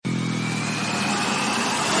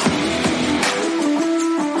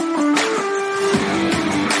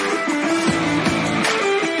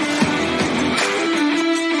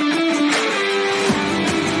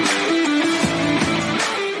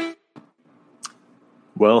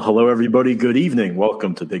Well, hello, everybody. Good evening.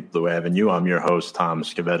 Welcome to Big Blue Avenue. I'm your host, Tom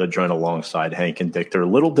Scavetta, joined alongside Hank and Dichter. A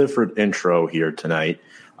little different intro here tonight.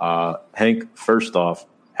 Hank, first off,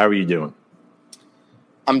 how are you doing?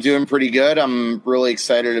 I'm doing pretty good. I'm really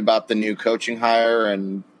excited about the new coaching hire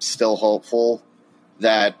and still hopeful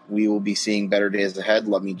that we will be seeing better days ahead.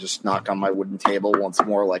 Let me just knock on my wooden table once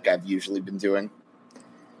more like I've usually been doing.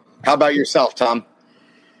 How about yourself, Tom?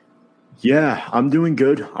 Yeah, I'm doing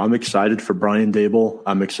good. I'm excited for Brian Daboll.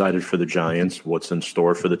 I'm excited for the Giants, what's in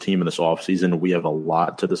store for the team in this offseason. We have a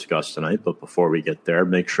lot to discuss tonight, but before we get there,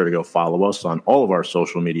 make sure to go follow us on all of our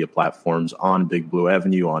social media platforms on Big Blue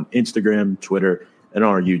Avenue, on Instagram, Twitter, and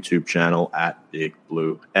our YouTube channel at Big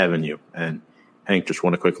Blue Avenue. And Hank, just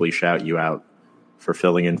want to quickly shout you out for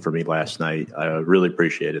filling in for me last night. I really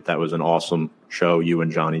appreciate it. That was an awesome show you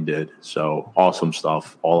and Johnny did. So awesome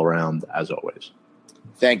stuff all around, as always.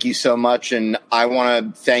 Thank you so much, and I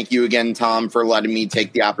want to thank you again, Tom, for letting me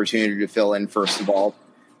take the opportunity to fill in, first of all.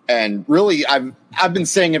 And really, I've been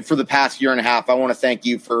saying it for the past year and a half. I want to thank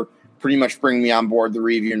you for pretty much bringing me on board the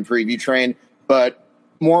review and preview train. But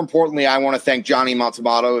more importantly, I want to thank Johnny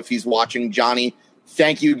Montalbato, if he's watching. Johnny,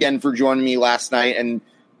 thank you again for joining me last night and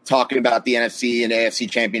talking about the NFC and AFC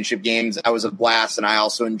championship games. I was a blast, and I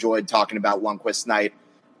also enjoyed talking about Lundqvist night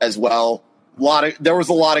as well. There was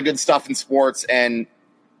a lot of good stuff in sports, and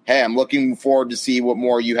hey, I'm looking forward to see what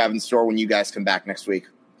more you have in store when you guys come back next week.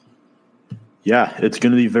 Yeah, it's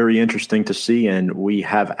going to be very interesting to see. And we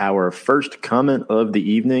have our first comment of the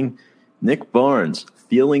evening. Nick Barnes,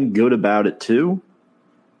 feeling good about it too.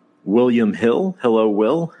 William Hill, hello,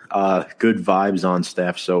 Will. Good vibes on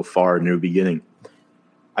staff so far, new beginning.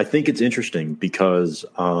 I think it's interesting because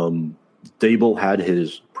Daboll had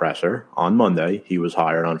his presser on Monday. He was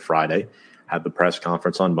hired on Friday. Had the press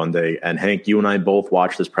conference on Monday. And Hank, you and I both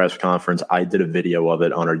watched this press conference. I did a video of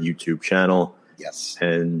it on our YouTube channel. Yes.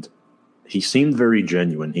 And he seemed very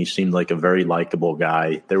genuine. He seemed like a very likable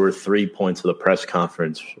guy. There were 3 points of the press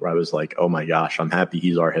conference where I was like, oh my gosh, I'm happy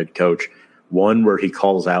he's our head coach. One, where he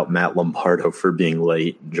calls out Matt Lombardo for being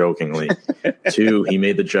late, jokingly. 2, he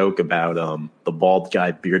made the joke about the bald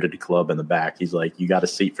guy, bearded club in the back. He's like, you got a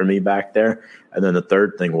seat for me back there? And then the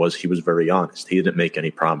third thing was he was very honest. He didn't make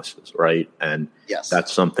any promises, right? And yes,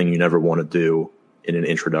 that's something you never want to do in an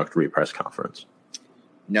introductory press conference.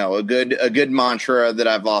 No, a good mantra that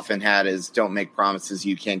I've often had is don't make promises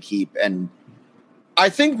you can't keep. And I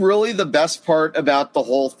think really the best part about the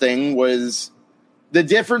whole thing was the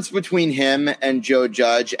difference between him and Joe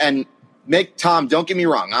Judge. And Tom, don't get me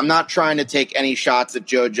wrong. I'm not trying to take any shots at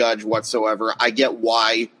Joe Judge whatsoever. I get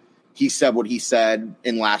why he said what he said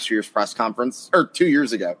in last year's press conference, or 2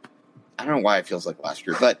 years ago. I don't know why it feels like last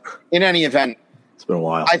year, but in any event, it's been a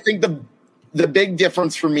while. I think the big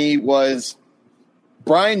difference for me was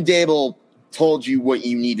Brian Daboll told you what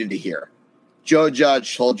you needed to hear. Joe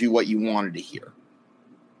Judge told you what you wanted to hear.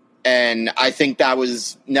 And I think that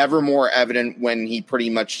was never more evident when he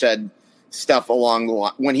pretty much said stuff along the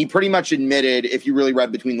line. When he pretty much admitted, if you really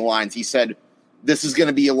read between the lines, he said, this is going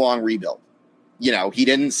to be a long rebuild. You know, he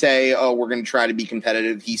didn't say, oh, we're going to try to be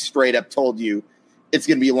competitive. He straight up told you it's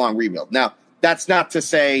going to be a long rebuild. Now, that's not to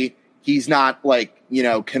say he's not,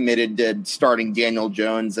 committed to starting Daniel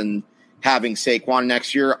Jones and having Saquon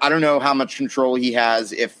next year. I don't know how much control he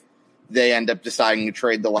has if they end up deciding to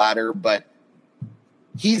trade the latter, but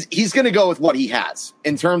he's going to go with what he has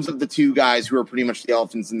in terms of the two guys who are pretty much the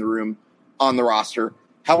elephants in the room on the roster.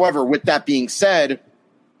 However, with that being said,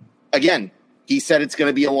 again, he said it's going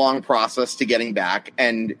to be a long process to getting back,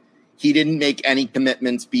 and he didn't make any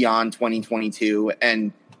commitments beyond 2022.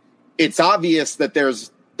 And it's obvious that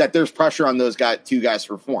there's pressure on those two guys to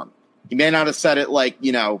perform. He may not have said it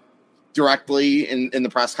directly in the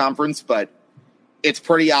press conference, but it's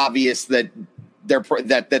pretty obvious that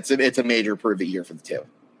it's a major prove-it year for the two.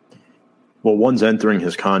 Well, one's entering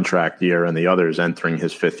his contract year and the other is entering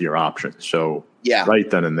his fifth-year option. So yeah, right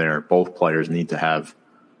then and there, both players need to have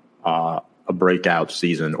a breakout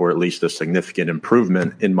season, or at least a significant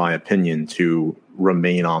improvement, in my opinion, to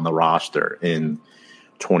remain on the roster in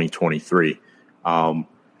 2023.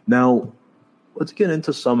 Now, let's get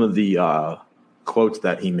into some of the quotes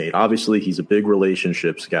that he made. Obviously, he's a big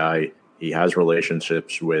relationships guy. He has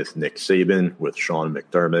relationships with Nick Saban, with Sean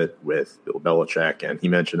McDermott, with Bill Belichick. And he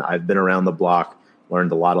mentioned, I've been around the block,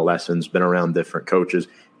 learned a lot of lessons, been around different coaches.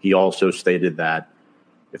 He also stated that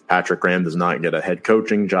if Patrick Graham does not get a head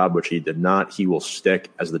coaching job, which he did not, he will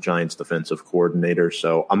stick as the Giants defensive coordinator.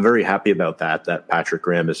 So I'm very happy about that Patrick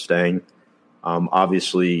Graham is staying.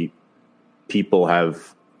 Obviously, people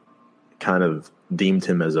have kind of deemed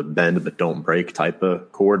him as a bend but don't break type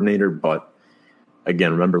of coordinator. But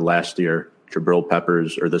again, remember last year, Jabril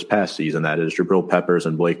Peppers, or this past season, that is, Jabril Peppers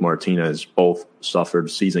and Blake Martinez both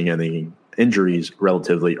suffered season-ending injuries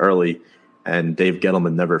relatively early, and Dave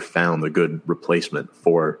Gettleman never found a good replacement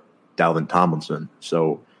for Dalvin Tomlinson.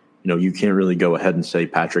 So, you can't really go ahead and say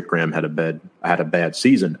Patrick Graham had a bad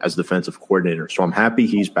season as defensive coordinator. So I'm happy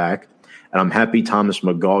he's back, and I'm happy Thomas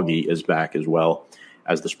McGaughey is back as well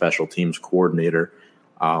as the special teams coordinator.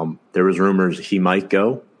 There was rumors he might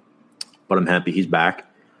go, but I'm happy he's back.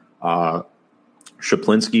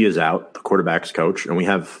 Shaplinski is out, the quarterback's coach, and we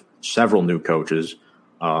have several new coaches.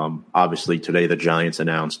 Obviously, today the Giants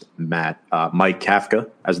announced Mike Kafka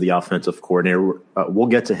as the offensive coordinator. We'll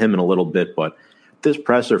get to him in a little bit, but this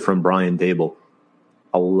presser from Brian Daboll,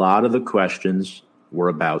 a lot of the questions were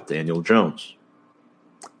about Daniel Jones.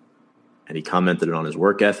 And he commented on his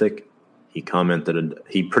work ethic. He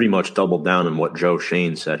pretty much doubled down on what Joe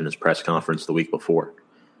Shane said in his press conference the week before.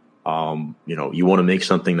 You want to make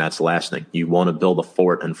something that's lasting. You want to build a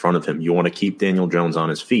fort in front of him. You want to keep Daniel Jones on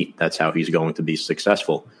his feet. That's how he's going to be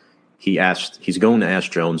successful. He's going to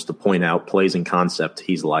ask Jones to point out plays and concept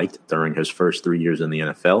he's liked during his first 3 years in the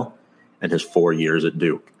NFL and his 4 years at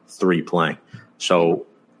Duke, 3 playing. So,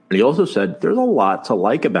 and he also said there's a lot to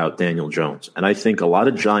like about Daniel Jones. And I think a lot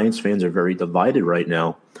of Giants fans are very divided right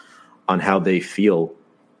now on how they feel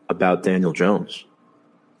about Daniel Jones.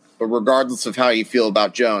 But regardless of how you feel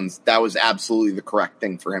about Jones, that was absolutely the correct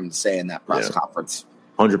thing for him to say in that press conference.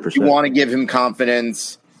 100%. You want to give him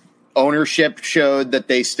confidence. Ownership showed that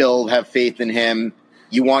they still have faith in him.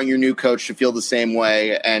 You want your new coach to feel the same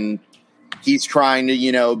way, and he's trying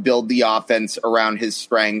to, build the offense around his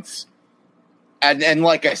strengths. And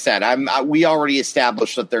like I said, we already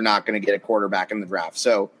established that they're not going to get a quarterback in the draft.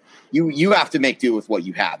 So you have to make do with what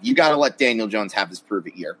you have. You got to let Daniel Jones have his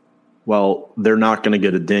prove-it year. Well, they're not going to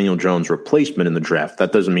get a Daniel Jones replacement in the draft.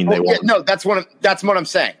 That doesn't mean they won't. No, that's what I'm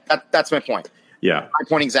saying. That's my point. Yeah. My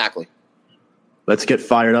point exactly. Let's get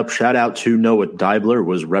fired up. Shout out to Noah Deibler,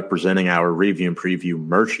 was representing our review and preview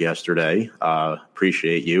merch yesterday.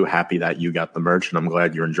 Appreciate you. Happy that you got the merch, and I'm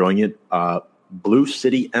glad you're enjoying it. Blue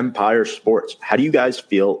City Empire Sports. How do you guys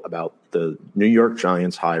feel about the New York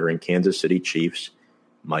Giants hiring Kansas City Chiefs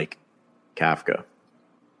Mike Kafka?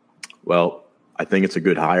 Well, I think it's a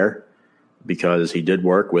good hire because he did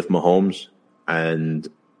work with Mahomes, and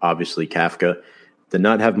obviously Kafka did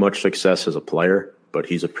not have much success as a player, but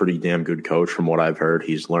he's a pretty damn good coach from what I've heard.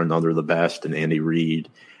 He's learned under the best, and Andy Reid,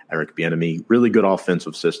 Eric Bieniemy, really good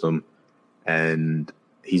offensive system, and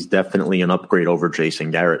he's definitely an upgrade over Jason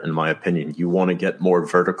Garrett, in my opinion. You want to get more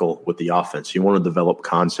vertical with the offense. You want to develop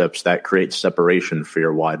concepts that create separation for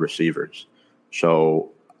your wide receivers. So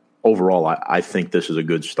overall, I think this is a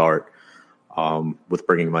good start. With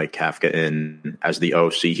bringing Mike Kafka in as the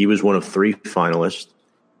OC. He was one of 3 finalists,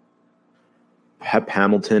 Pep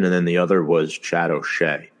Hamilton, and then the other was Chad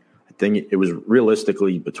O'Shea. I think it was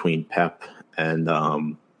realistically between Pep and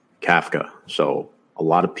Kafka. So a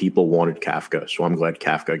lot of people wanted Kafka, so I'm glad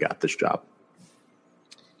Kafka got this job.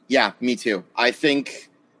 Yeah, me too. I think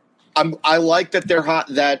I like that they're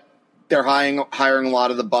hiring a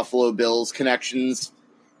lot of the Buffalo Bills connections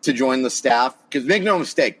to join the staff, because make no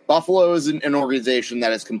mistake, Buffalo is an organization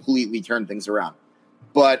that has completely turned things around.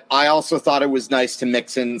 But I also thought it was nice to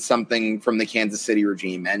mix in something from the Kansas City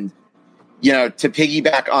regime. And, to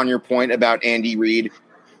piggyback on your point about Andy Reid,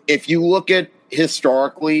 if you look at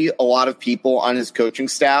historically a lot of people on his coaching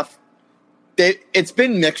staff, it's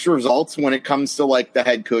been mixed results when it comes to like the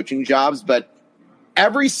head coaching jobs, but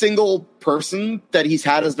every single person that he's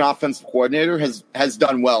had as an offensive coordinator has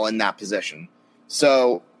done well in that position.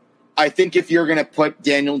 So I think if you're going to put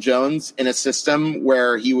Daniel Jones in a system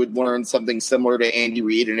where he would learn something similar to Andy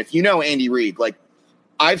Reid, and if you know Andy Reid, like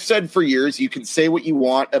I've said for years, you can say what you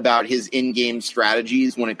want about his in-game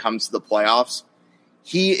strategies when it comes to the playoffs.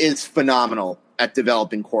 He is phenomenal at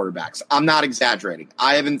developing quarterbacks. I'm not exaggerating.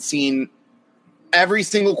 I haven't seen every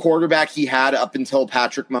single quarterback he had up until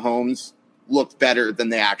Patrick Mahomes looked better than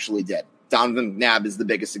they actually did. Donovan McNabb is the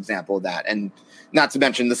biggest example of that. And not to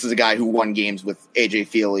mention, this is a guy who won games with A.J.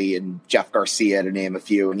 Feely and Jeff Garcia, to name a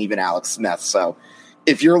few, and even Alex Smith. So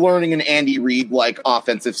if you're learning an Andy Reid-like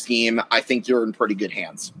offensive scheme, I think you're in pretty good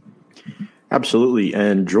hands. Absolutely.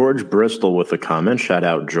 And George Bristol with a comment. Shout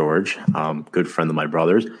out, George. Good friend of my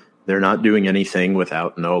brother's. They're not doing anything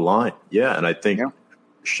without no line. Yeah, and I think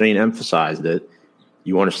Shane emphasized it.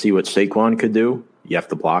 You want to see what Saquon could do? You have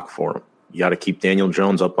to block for him. You got to keep Daniel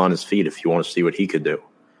Jones up on his feet if you want to see what he could do.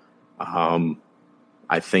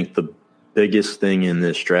 I think the biggest thing in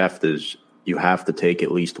this draft is you have to take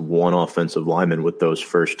at least one offensive lineman with those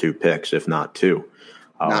first 2 picks, if not 2.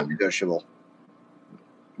 Not negotiable.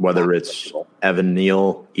 Whether it's Evan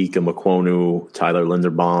Neal, Ika Makwonu, Tyler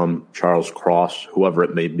Linderbaum, Charles Cross, whoever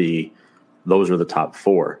it may be, those are the top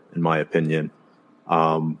four, in my opinion.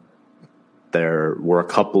 There were a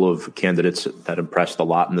couple of candidates that impressed a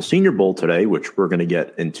lot in the Senior Bowl today, which we're going to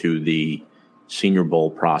get into the Senior Bowl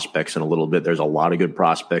prospects in a little bit. There's a lot of good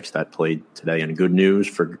prospects that played today, and good news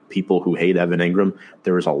for people who hate Evan Ingram,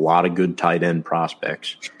 there was a lot of good tight end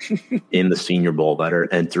prospects in the Senior Bowl that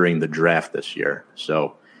are entering the draft this year.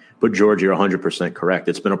 So, but George, you're 100% correct.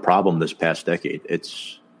 It's been a problem this past decade.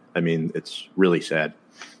 It's really sad.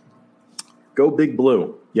 Go Big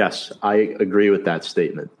Blue. Yes, I agree with that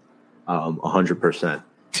statement. 100%.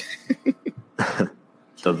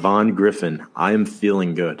 Devon Griffin, I am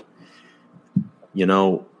feeling good.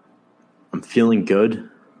 I'm feeling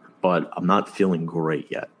good, but I'm not feeling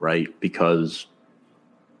great yet, right? Because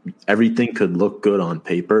everything could look good on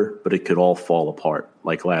paper, but it could all fall apart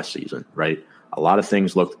like last season, right? A lot of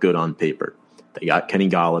things looked good on paper. They got Kenny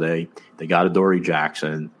Golladay. They got Adoree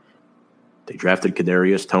Jackson. They drafted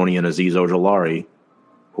Kadarius Toney and Azeez Ojulari,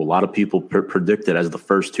 who a lot of people predicted as the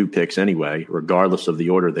first two picks anyway, regardless of the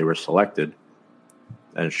order they were selected,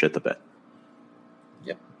 and shit the bed.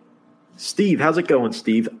 Yep. Steve, how's it going,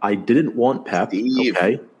 Steve? I didn't want Pep, Steve.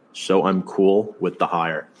 Okay, so I'm cool with the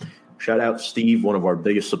hire. Shout out Steve, one of our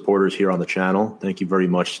biggest supporters here on the channel. Thank you very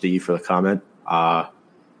much, Steve, for the comment.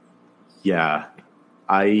 Yeah,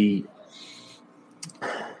 I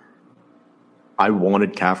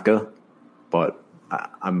wanted Kafka, but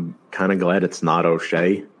I'm kind of glad it's not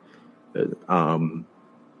O'Shea. I don't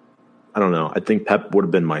know. I think Pep would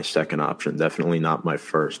have been my second option, definitely not my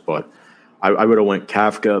first. But I would have went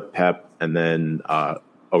Kafka, Pep, and then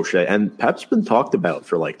O'Shea. And Pep's been talked about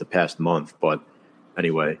for like the past month. But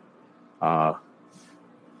anyway, Kafka,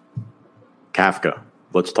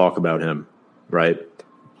 let's talk about him, right?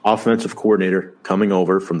 Offensive coordinator coming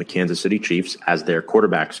over from the Kansas City Chiefs as their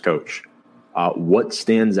quarterbacks coach. What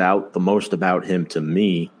stands out the most about him to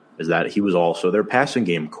me is that he was also their passing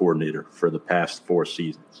game coordinator for the past 4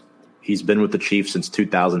 seasons. He's been with the Chiefs since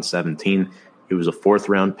 2017. He was a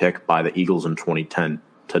 4th-round pick by the Eagles in 2010.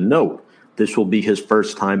 To note, this will be his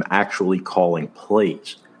first time actually calling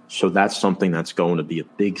plays. So that's something that's going to be a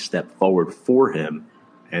big step forward for him.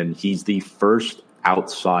 And he's the first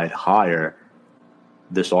outside hire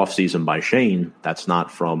this offseason by Shane that's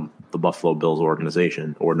not from the Buffalo Bills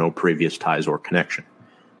organization or no previous ties or connection.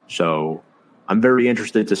 So I'm very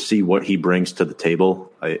interested to see what he brings to the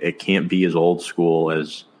table. It can't be as old school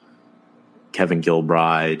as Kevin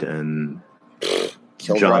Gilbride and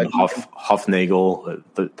John Hufnagel.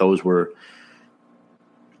 Those were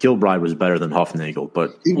 – Gilbride was better than Hufnagel.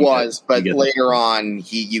 But he was, but later on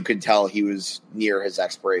you could tell he was near his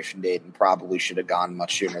expiration date and probably should have gone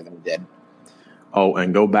much sooner than he did. Oh,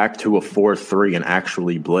 and go back to a 4-3 and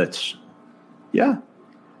actually blitz. Yeah.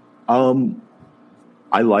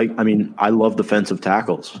 I love defensive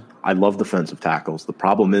tackles. The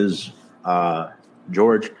problem is,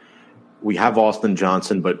 George, we have Austin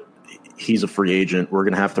Johnson, but he's a free agent. We're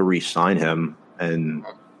going to have to re-sign him, and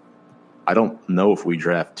I don't know if we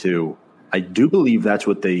draft 2. I do believe that's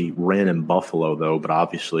what they ran in Buffalo, though, but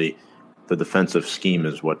obviously the defensive scheme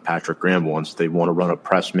is what Patrick Graham wants. They want to run a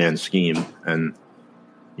press man scheme, and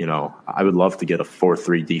I would love to get a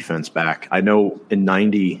 4-3 defense back. I know in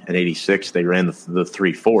 90 and 86 they ran the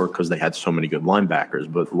 3-4 because they had so many good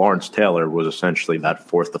linebackers, but Lawrence Taylor was essentially that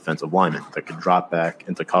 4th defensive lineman that could drop back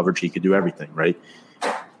into coverage. He could do everything, right?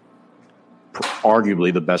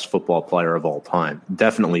 Arguably the best football player of all time.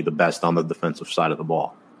 Definitely the best on the defensive side of the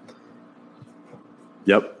ball.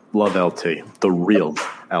 Yep, love LT. The real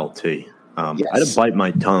LT. Yes. I had to bite my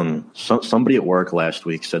tongue. Somebody at work last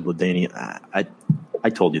week said, LaDainian, I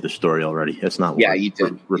told you the story already. It's not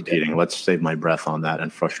worth repeating. Let's save my breath on that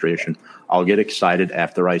and frustration. I'll get excited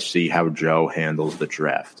after I see how Joe handles the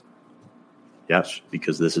draft. Yes,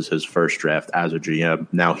 because this is his first draft as a GM.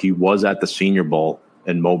 Now, he was at the Senior Bowl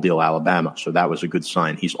in Mobile, Alabama, so that was a good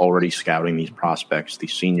sign. He's already scouting these prospects,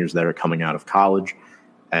 these seniors that are coming out of college.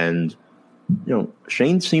 And,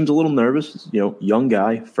 Shane seems a little nervous. Young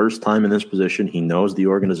guy, first time in this position. He knows the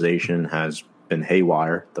organization has been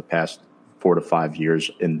haywire the past 4 to 5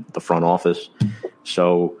 years in the front office.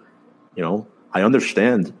 So, I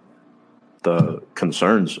understand the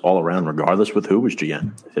concerns all around, regardless with who was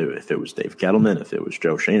GM. If it was Dave Gettleman, if it was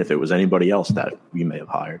Joe Shane, if it was anybody else that we may have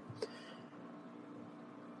hired.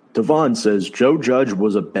 Devon says, Joe Judge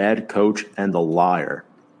was a bad coach and a liar.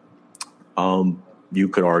 You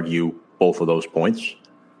could argue both of those points.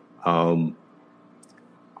 I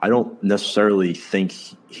don't necessarily think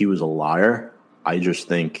he was a liar. I just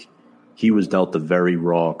think he was dealt a very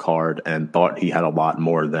raw card and thought he had a lot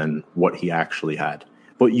more than what he actually had.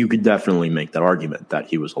 But you could definitely make that argument that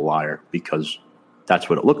he was a liar because that's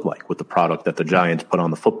what it looked like with the product that the Giants put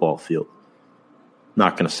on the football field.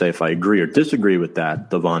 Not going to say if I agree or disagree with that,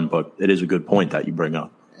 Devon, but it is a good point that you bring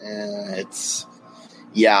up. I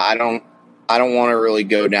don't want to really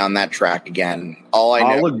go down that track again.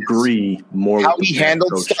 I'll agree more how he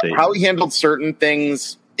handled certain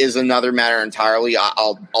things is another matter entirely.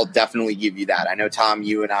 I'll definitely give you that. I know, Tom,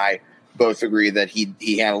 you and I both agree that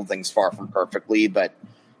he handled things far from perfectly, but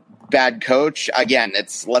bad coach, again,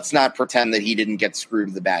 let's not pretend that he didn't get screwed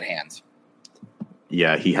with the bad hands.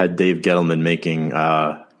 Yeah, he had Dave Gettleman making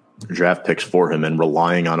draft picks for him and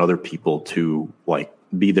relying on other people to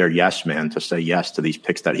be their yes man to say yes to these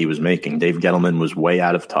picks that he was making. Dave Gettleman was way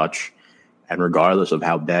out of touch, and regardless of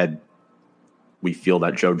how bad we feel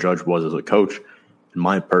that Joe Judge was as a coach, in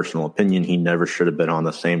my personal opinion, he never should have been on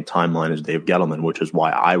the same timeline as Dave Gettleman, which is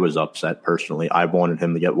why I was upset personally. I wanted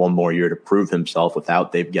him to get one more year to prove himself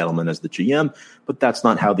without Dave Gettleman as the GM, but that's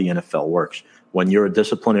not how the NFL works. When you're a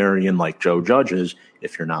disciplinarian like Joe Judge is,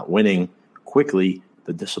 if you're not winning quickly,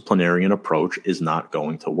 the disciplinarian approach is not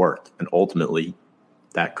going to work. And ultimately,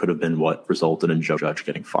 that could have been what resulted in Joe Judge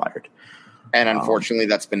getting fired. And unfortunately,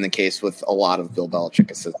 that's been the case with a lot of Bill Belichick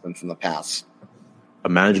assistants in the past.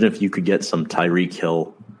 Imagine if you could get some Tyreek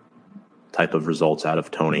Hill type of results out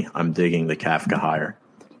of Tony. I'm digging the Kafka hire.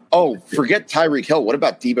 Oh, forget Tyreek Hill. What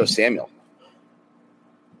about Deebo Samuel?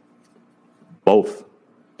 Both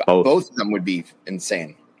of them would be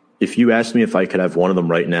insane. If you asked me if I could have one of them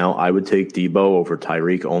right now, I would take Deebo over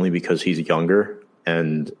Tyreek only because he's younger,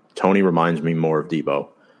 and Tony reminds me more of Deebo.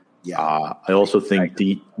 Yeah. I also think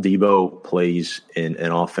Deebo plays in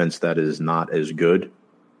an offense that is not as good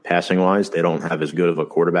passing-wise. They don't have as good of a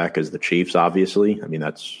quarterback as the Chiefs, obviously. I mean,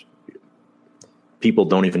 that's people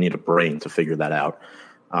don't even need a brain to figure that out.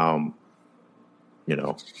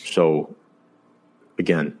 So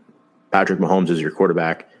again, Patrick Mahomes is your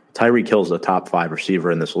quarterback. Tyreek Hill's a top 5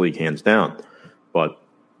 receiver in this league, hands down. But,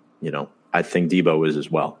 I think Deebo is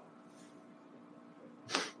as well.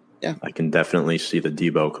 Yeah. I can definitely see the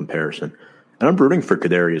Deebo comparison. And I'm rooting for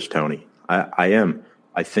Kadarius Toney. I am.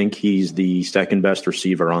 I think he's the second best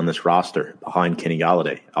receiver on this roster behind Kenny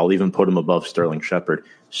Golladay. I'll even put him above Sterling Shepard,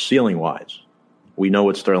 ceiling-wise. We know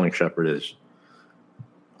what Sterling Shepard is.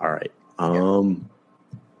 All right.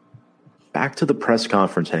 Back to the press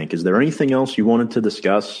conference, Hank. Is there anything else you wanted to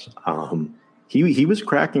discuss? He was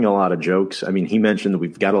cracking a lot of jokes. I mean, he mentioned that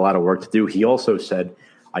we've got a lot of work to do. He also said,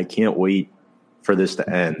 I can't wait for this to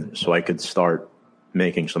end so I could start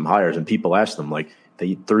making some hires. And people asked him,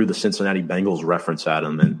 they threw the Cincinnati Bengals reference at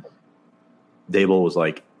him, and Dable was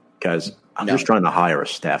like, guys, I'm just trying to hire a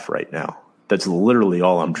staff right now. That's literally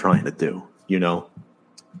all I'm trying to do,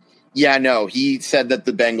 Yeah, no, he said that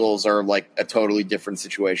the Bengals are a totally different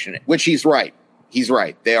situation, which he's right. He's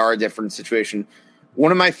right. They are a different situation.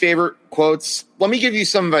 One of my favorite quotes, let me give you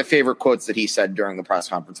some of my favorite quotes that he said during the press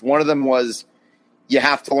conference. One of them was, you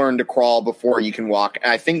have to learn to crawl before you can walk.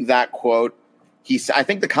 And I think that quote, I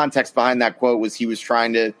think the context behind that quote was he was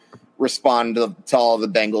trying to respond to all of the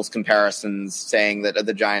Bengals comparisons, saying that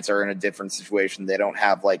the Giants are in a different situation. They don't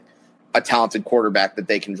have a talented quarterback that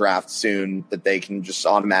they can draft soon, that they can just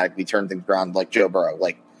automatically turn things around like Joe Burrow.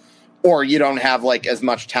 Or you don't have as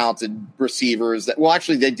much talented receivers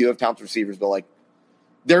actually they do have talented receivers, but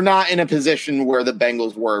they're not in a position where the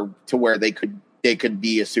Bengals were to where they could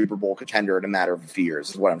be a Super Bowl contender in a matter of a few years,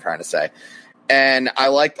 is what I'm trying to say. And I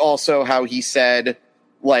liked also how he said,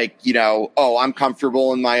 I'm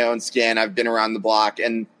comfortable in my own skin. I've been around the block.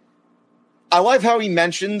 And I love how he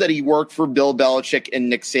mentioned that he worked for Bill Belichick and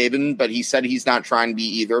Nick Saban, but he said he's not trying to be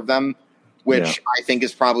either of them, which I think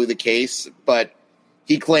is probably the case. But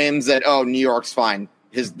he claims that, New York's fine.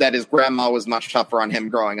 That his grandma was much tougher on him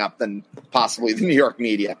growing up than possibly the New York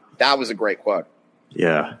media. That was a great quote.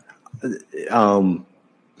 Yeah.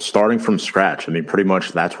 Starting from scratch, I mean, pretty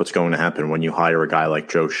much that's what's going to happen when you hire a guy like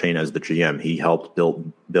Joe Schoen as the GM. He helped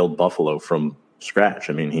build Buffalo from scratch.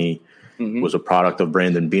 I mean, he was a product of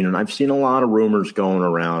Brandon Beane, and I've seen a lot of rumors going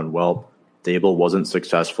around. Well, Dable wasn't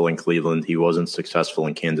successful in Cleveland. He wasn't successful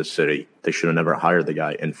in Kansas City. They should have never hired the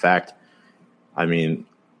guy. In fact, I mean,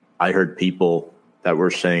 I heard people that were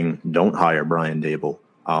saying, don't hire Brian Dable.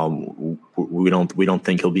 We don't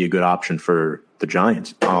think he'll be a good option for the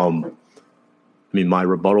Giants. I mean, my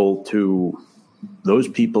rebuttal to those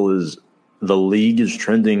people is the league is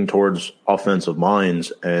trending towards offensive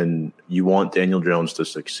minds, and you want Daniel Jones to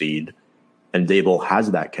succeed. And Dable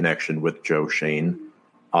has that connection with Joe Schoen.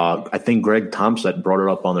 I think Greg Thompson brought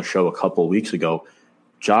it up on the show a couple of weeks ago.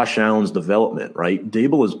 Josh Allen's development, right?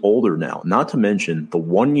 Dable is older now. Not to mention the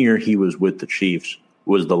 1 year he was with the Chiefs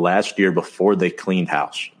was the last year before they cleaned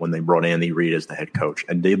house when they brought Andy Reid as the head coach.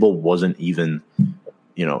 And Dable wasn't even,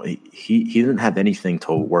 he didn't have anything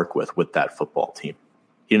to work with that football team.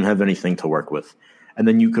 He didn't have anything to work with. And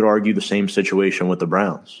then you could argue the same situation with the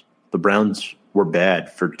Browns. The Browns were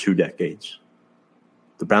bad for 2 decades.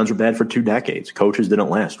 Coaches didn't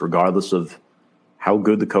last, regardless of how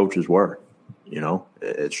good the coaches were.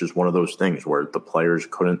 It's just one of those things where the players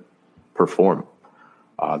couldn't perform.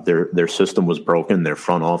 Their system was broken. Their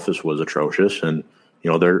front office was atrocious. And,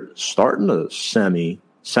 they're starting to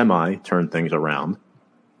semi turn things around.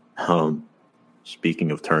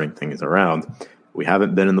 Speaking of turning things around, we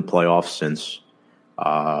haven't been in the playoffs since,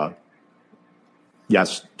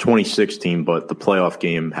 2016, but the playoff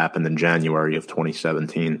game happened in January of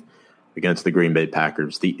 2017 against the Green Bay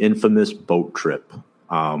Packers, the infamous boat trip.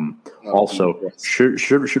 Also,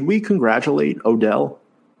 should we congratulate Odell?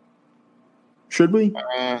 Should we?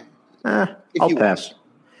 I'll pass.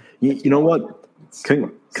 You know what?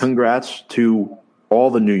 Congrats to all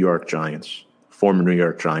the New York Giants, former New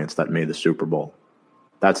York Giants that made the Super Bowl.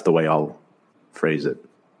 That's the way I'll phrase it.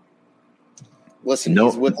 Listen,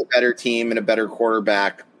 he's with a better team and a better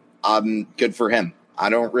quarterback. Good for him. I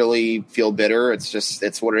don't really feel bitter.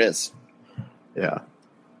 It's what it is. Yeah.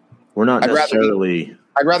 We're not necessarily...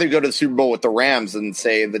 I'd rather go to the Super Bowl with the Rams than,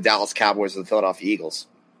 say, the Dallas Cowboys or the Philadelphia Eagles.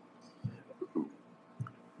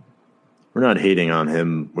 We're not hating on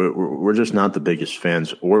him. We're just not the biggest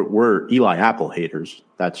fans. We're Eli Apple haters.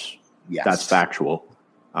 That's factual.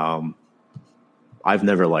 I've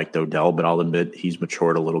never liked Odell, but I'll admit he's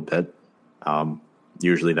matured a little bit.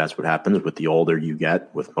 Usually that's what happens with the older you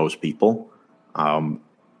get with most people.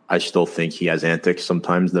 I still think he has antics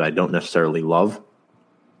sometimes that I don't necessarily love,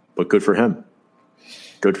 but good for him.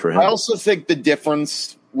 Good for him. I also think the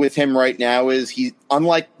difference with him right now is he,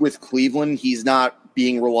 unlike with Cleveland, he's not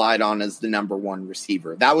being relied on as the number one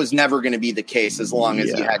receiver. That was never going to be the case as long as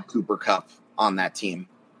you had Cooper Kupp on that team.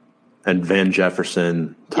 And Van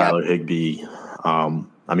Jefferson, Tyler Higbee.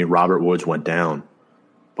 Robert Woods went down,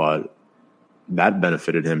 but that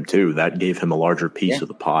benefited him too. That gave him a larger piece of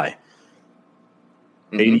the pie.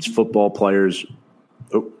 80s football players,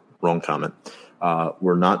 wrong comment,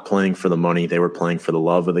 were not playing for the money. They were playing for the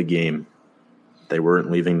love of the game. They weren't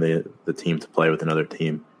leaving the team to play with another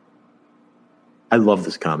team. I love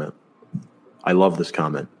this comment.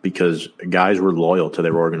 Because guys were loyal to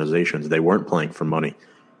their organizations. They weren't playing for money.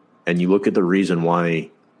 And you look at the reason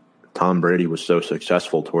why Tom Brady was so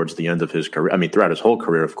successful towards the end of his career. I mean, throughout his whole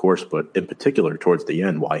career, of course, but in particular towards the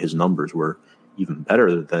end, why his numbers were even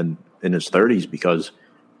better than in his 30s, because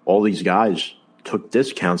all these guys took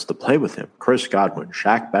discounts to play with him. Chris Godwin,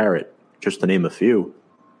 Shaq Barrett, just to name a few.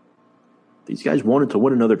 These guys wanted to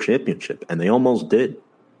win another championship, and they almost did.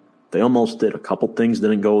 A couple things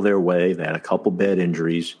didn't go their way. They had a couple bad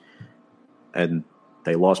injuries, and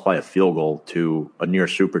they lost by a field goal to a near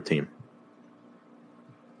super team.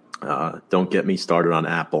 Don't get me started on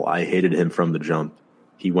Apple. I hated him from the jump.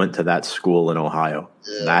 He went to that school in Ohio.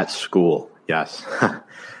 Yeah. That school, yes.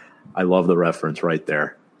 I love the reference right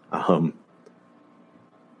there.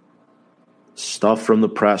 Stuff from the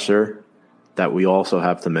presser that we also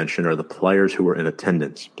have to mention are the players who were in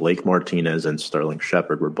attendance. Blake Martinez and Sterling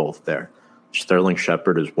Shepard were both there. Sterling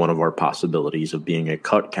Shepard is one of our possibilities of being a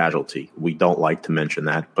cut casualty. We don't like to mention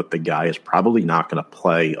that, but the guy is probably not going to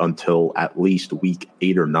play until at least week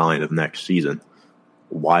 8 or 9 of next season.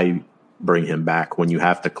 Why bring him back when you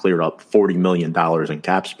have to clear up $40 million in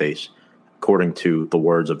cap space, according to the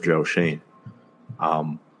words of Joe Schoen?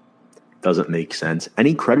 Doesn't make sense. And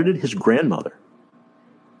he credited his grandmother.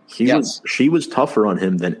 She was tougher on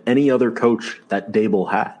him than any other coach that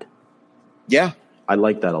Dable had. Yeah. I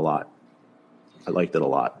like that a lot.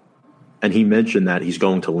 And he mentioned that he's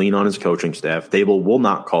going to lean on his coaching staff. Dable will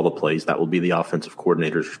not call the plays. That will be the offensive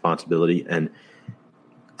coordinator's responsibility. And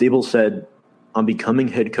Dable said, on becoming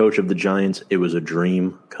head coach of the Giants, it was a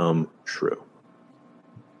dream come true.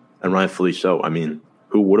 And rightfully so. I mean,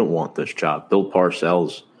 who wouldn't want this job? Bill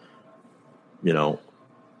Parcells,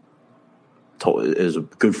 is a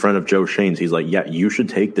good friend of Joe Schoen's. He's like, yeah, you should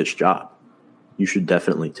take this job. You should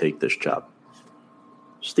definitely take this job.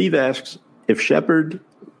 Steve asks, if Shepard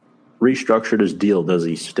restructured his deal, does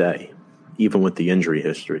he stay, even with the injury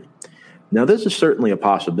history? Now, this is certainly a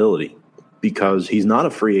possibility because he's not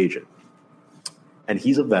a free agent, and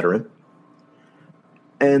he's a veteran.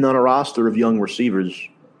 And on a roster of young receivers,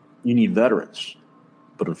 you need veterans.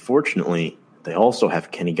 But unfortunately, they also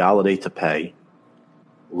have Kenny Golladay to pay.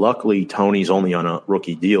 Luckily, Tony's only on a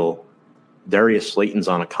rookie deal. Darius Slayton's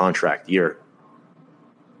on a contract year.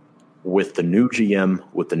 with the new GM,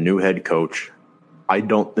 with the new head coach, I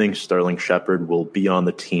don't think Sterling Shepard will be on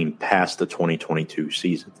the team past the 2022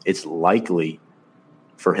 season. It's likely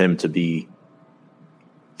for him to be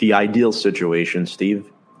the ideal situation, Steve,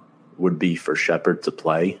 would be for Shepard to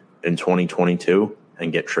play in 2022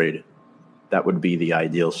 and get traded. That would be the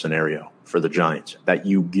ideal scenario for the Giants, that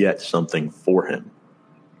you get something for him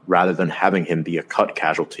rather than having him be a cut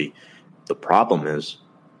casualty. The problem is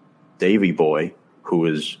Davey Boy, who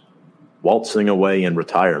is waltzing away in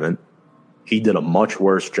retirement, he did a much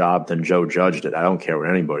worse job than Joe Judge did. I don't care what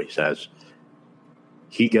anybody says.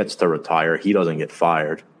 He gets to retire. He doesn't get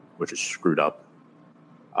fired, which is screwed up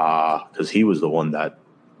because he was the one that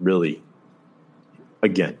really,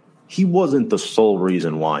 again, he wasn't the sole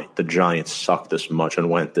reason why the Giants sucked this much and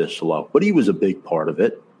went this low, but he was a big part of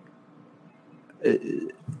it.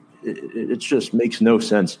 It just makes no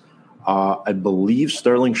sense. I believe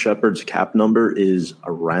Sterling Shepard's cap number is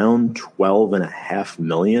around $12.5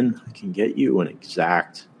 million. I can get you an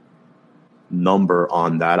exact number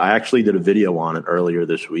on that. I actually did a video on it earlier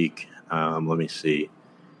this week. Let me see.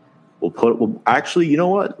 Actually, you know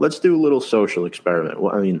what? Let's do a little social experiment.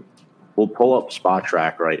 We'll pull up Spot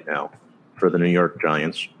Track right now for the New York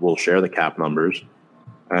Giants. We'll share the cap numbers,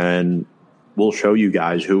 and we'll show you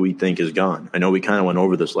guys who we think is gone. I know we kind of went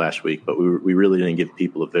over this last week, but we really didn't give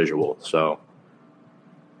people a visual. So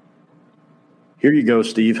here you go,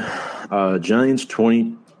 Steve. Giants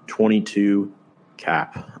 2022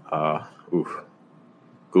 cap.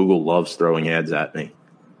 Google loves throwing ads at me.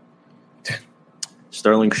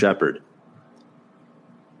 Sterling Shepard.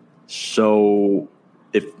 So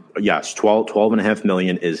 $12.5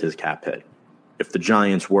 million is his cap hit. If the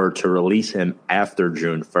Giants were to release him after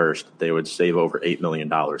June 1st, they would save over $8 million.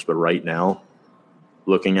 But right now,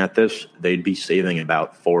 looking at this, they'd be saving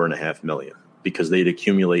about $4.5 million because they'd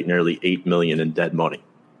accumulate nearly $8 million in dead money.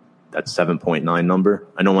 That's 7.9 number.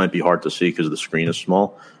 I know it might be hard to see because the screen is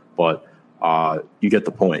small, but you get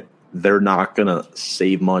the point. They're not going to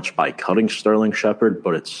save much by cutting Sterling Shepard,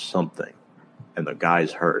 but it's something. And the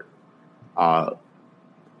guy's hurt.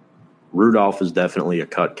 Rudolph is definitely a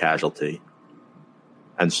cut casualty.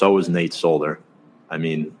 And so is Nate Solder.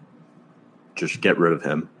 Just get rid of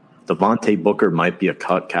him. Devontae Booker might be a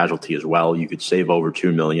cut casualty as well. You could save over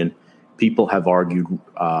 $2 million. People have argued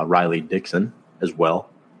Riley Dixon as well.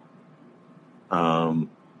 I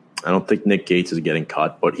don't think Nick Gates is getting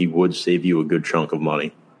cut, but he would save you a good chunk of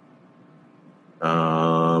money.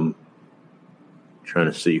 Trying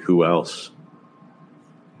to see who else.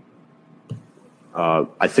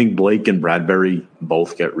 I think Blake and Bradbury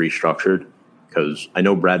both get restructured because I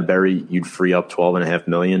know Bradbury, you'd free up $12.5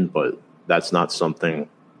 million, but that's not a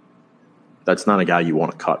guy you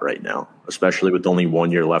want to cut right now, especially with only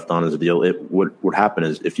 1 year left on his deal. What would happen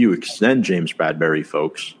is if you extend James Bradbury,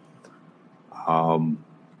 folks,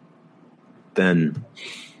 then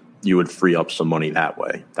you would free up some money that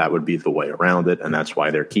way. That would be the way around it, and that's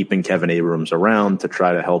why they're keeping Kevin Abrams around to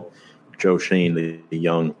try to help Joe Schoen, the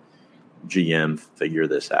young GM, figure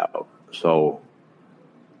this out. So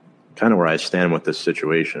kind of where I stand with this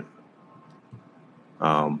situation.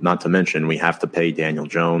 Not to mention we have to pay Daniel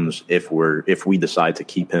Jones if we decide to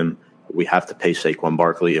keep him. We have to pay Saquon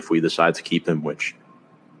Barkley if we decide to keep him, which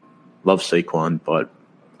love Saquon, but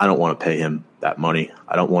I don't want to pay him that money.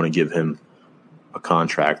 I don't want to give him a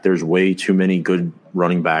contract. There's way too many good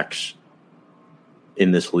running backs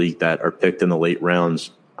in this league that are picked in the late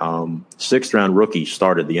rounds. 6th round rookie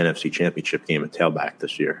started the NFC Championship game at tailback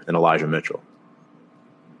this year, and Elijah Mitchell.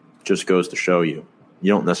 Just goes to show you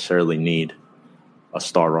don't necessarily need a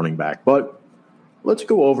star running back. But let's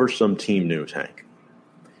go over some team news, Hank.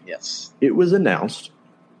 Yes. It was announced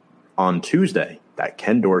on Tuesday that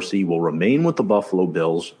Ken Dorsey will remain with the Buffalo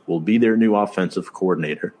Bills, will be their new offensive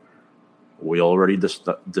coordinator. We already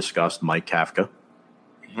discussed Mike Kafka.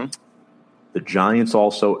 Mm-hmm. The Giants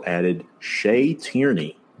also added Shea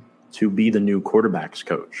Tierney to be the new quarterbacks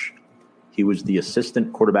coach. He was the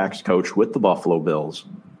assistant quarterbacks coach with the Buffalo Bills,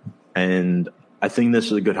 and I think this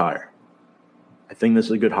is a good hire. I think this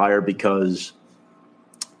is a good hire because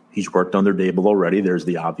he's worked under Dable already. There's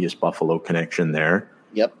the obvious Buffalo connection there.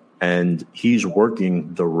 Yep. And he's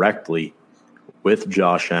working directly with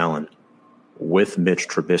Josh Allen, with Mitch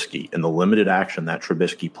Trubisky. In the limited action that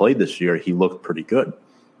Trubisky played this year, he looked pretty good.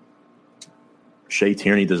 Shea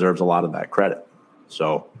Tierney deserves a lot of that credit.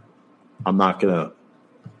 So I'm not going to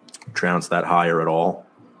trounce that hire at all.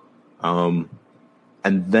 And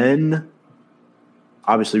then,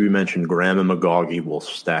 obviously, we mentioned Graham and McGaughey will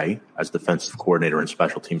stay as defensive coordinator and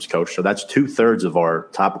special teams coach. So that's 2/3 of our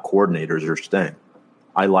top coordinators are staying.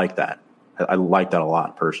 I like that. I like that a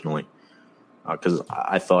lot, personally. because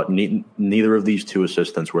I thought neither of these two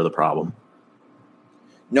assistants were the problem.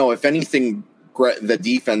 No, if anything, the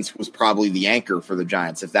defense was probably the anchor for the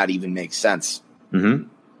Giants, if that even makes sense. Mm-hmm.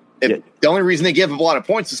 The only reason they give up a lot of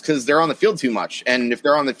points is because they're on the field too much. And if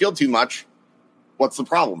they're on the field too much, what's the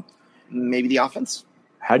problem? Maybe the offense?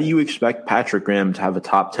 How do you expect Patrick Graham to have a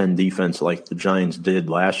top 10 defense like the Giants did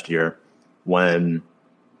last year when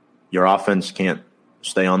your offense can't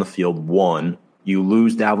stay on the field? One, you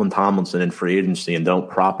lose Dalvin Tomlinson in free agency and don't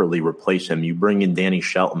properly replace him. You bring in Danny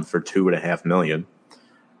Shelton for $2.5 million.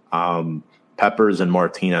 Peppers and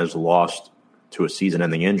Martinez lost to a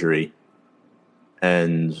season-ending injury,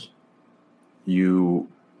 and you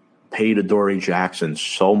paid Adoree Jackson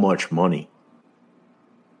so much money.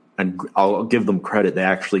 And I'll give them credit. They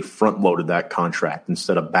actually front-loaded that contract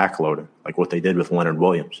instead of back-loading, like what they did with Leonard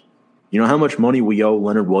Williams. You know how much money we owe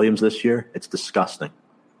Leonard Williams this year? It's disgusting.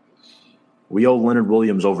 We owe Leonard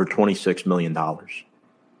Williams over $26 million.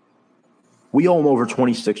 We owe him over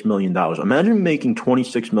 $26 million. Imagine making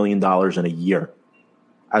 $26 million in a year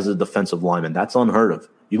as a defensive lineman. That's unheard of.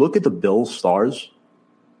 You look at the Bills' stars,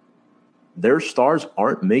 their stars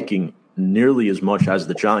aren't making nearly as much as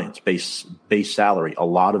the Giants' base salary. A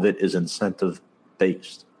lot of it is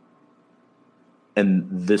incentive-based. And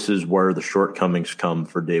this is where the shortcomings come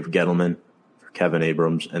for Dave Gettleman, for Kevin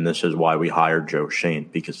Abrams, and this is why we hired Joe Schoen,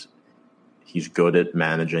 because he's good at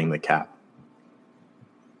managing the cap.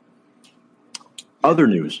 Other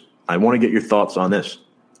news, I want to get your thoughts on this.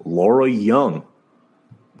 Laura Young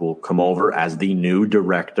will come over as the new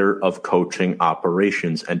director of coaching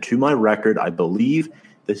operations. And to my record, I believe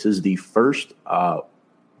this is the first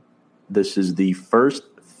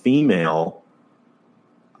female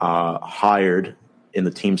hired in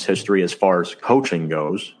the team's history as far as coaching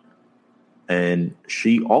goes. And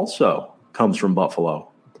she also comes from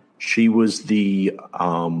Buffalo. She was the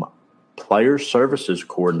player services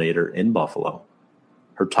coordinator in Buffalo.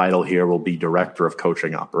 Her title here will be Director of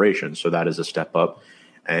Coaching Operations, so that is a step up.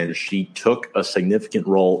 And she took a significant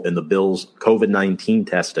role in the Bills' COVID-19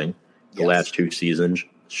 testing the last two seasons.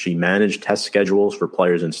 She managed test schedules for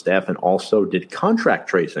players and staff and also did contract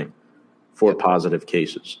tracing for positive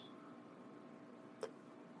cases.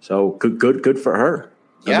 So good for her.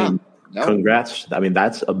 Yeah. Congrats. I mean,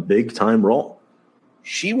 that's a big-time role.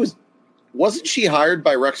 Wasn't she hired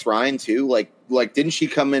by Rex Ryan too? Like didn't she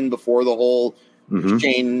come in before the whole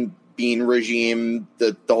Shane Bean regime,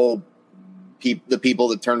 the whole the people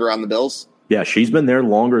that turned around the Bills? Yeah, she's been there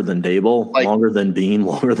longer than Dable, longer than Bean,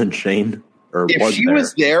 longer than Shane. If she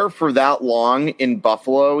was there for that long in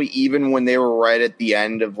Buffalo, even when they were right at the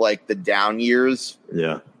end of like the down years,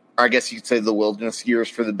 or I guess you could say the wilderness years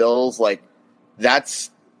for the Bills, like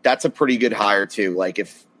that's a pretty good hire too. Like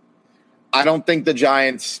I don't think the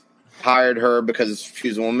Giants hired her because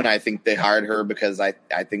she's a woman. I think they hired her because I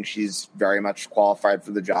think she's very much qualified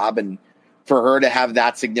for the job. And for her to have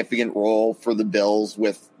that significant role for the Bills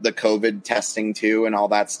with the COVID testing too and all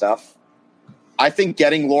that stuff, I think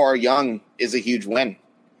getting Laura Young is a huge win.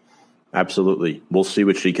 Absolutely. We'll see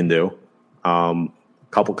what she can do.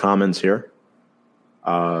 Couple comments here.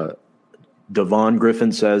 Devon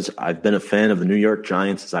Griffin says, I've been a fan of the New York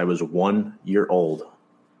Giants since I was 1 year old.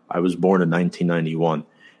 I was born in 1991.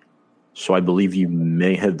 So I believe you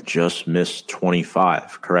may have just missed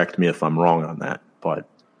 25. Correct me if I'm wrong on that. But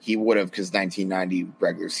he would have, because 1990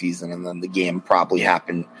 regular season, and then the game probably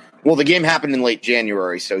happened. Well, the game happened in late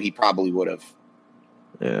January, so he probably would have.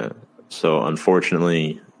 Yeah. So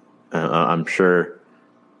unfortunately, I'm sure,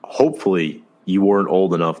 hopefully, you weren't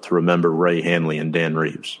old enough to remember Ray Hanley and Dan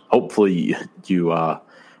Reeves. Hopefully, you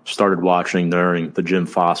started watching during the Jim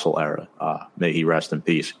Fossil era. May he rest in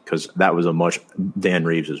peace, because that was Dan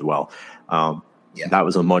Reeves as well. That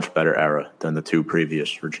was a much better era than the two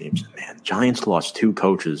previous regimes. Man, Giants lost 2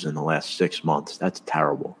 coaches in the last 6 months. That's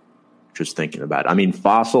terrible. Just thinking about it. I mean,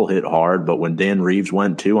 Fossil hit hard, but when Dan Reeves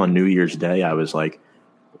went too on New Year's Day, I was like,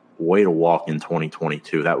 way to walk in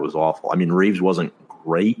 2022. That was awful. I mean, Reeves wasn't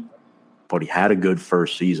great, but he had a good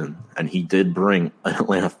first season, and he did bring an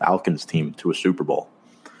Atlanta Falcons team to a Super Bowl.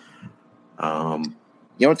 You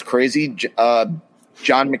know what's crazy?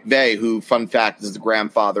 John McVay, who, fun fact, is the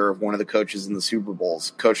grandfather of one of the coaches in the Super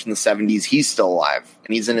Bowls, coached in the 70s. He's still alive,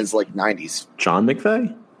 and he's in his 90s. John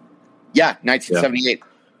McVay? Yeah, 1978. Yeah.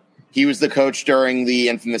 He was the coach during the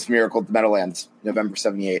infamous Miracle at the Meadowlands, November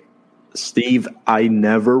 78. Steve, I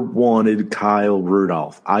never wanted Kyle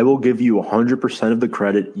Rudolph. I will give you 100% of the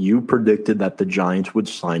credit. You predicted that the Giants would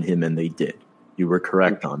sign him, and they did. You were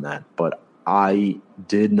correct on that. But I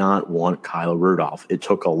did not want Kyle Rudolph. It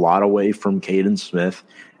took a lot away from Caden Smith.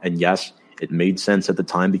 And yes, It made sense at the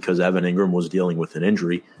time because Evan Ingram was dealing with an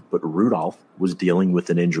injury, but Rudolph was dealing with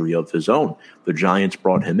an injury of his own. The Giants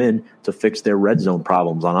brought him in to fix their red zone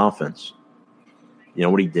problems on offense. You know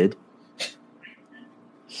what he did?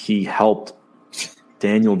 He helped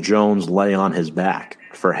Daniel Jones lay on his back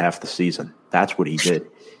for half the season. That's what he did.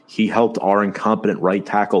 He helped our incompetent right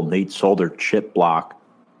tackle, Nate Solder, chip block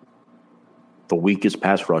the weakest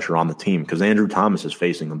pass rusher on the team because Andrew Thomas is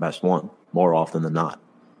facing the best one more often than not,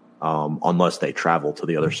 unless they travel to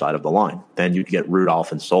the other side of the line. Then you'd get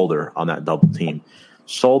Rudolph and Solder on that double team.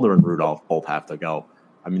 Solder and Rudolph both have to go.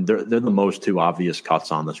 I mean, they're the most two obvious cuts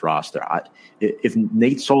on this roster. If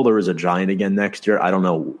Nate Solder is a Giant again next year, I don't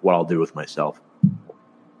know what I'll do with myself.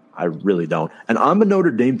 I really don't. And I'm a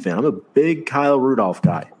Notre Dame fan. I'm a big Kyle Rudolph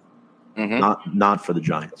guy. Mm-hmm. Not for the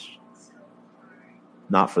Giants.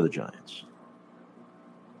 Not for the Giants.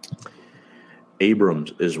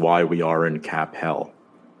 Abrams is why we are in cap hell.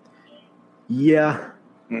 Yeah.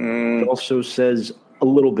 It also says a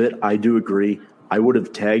little bit. I do agree. I would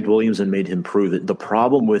have tagged Williams and made him prove it. The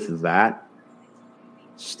problem with that,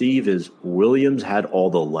 Steve, is Williams had all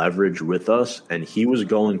the leverage with us, and he was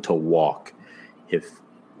going to walk if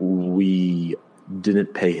we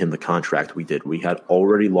didn't pay him the contract we did. We had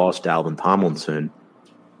already lost Dalvin Tomlinson,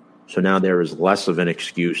 so now there is less of an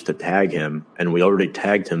excuse to tag him, and we already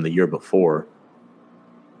tagged him the year before.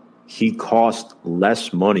 He cost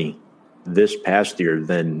less money this past year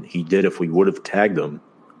than he did if we would have tagged him.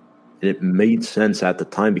 And it made sense at the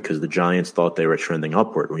time because the Giants thought they were trending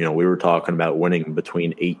upward. You know, we were talking about winning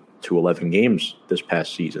between 8 to 11 games this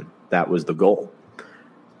past season. That was the goal.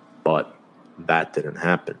 But that didn't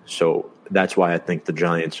happen. So that's why I think the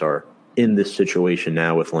Giants are in this situation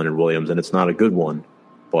now with Leonard Williams. And it's not a good one,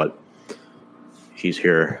 but he's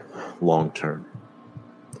here long term.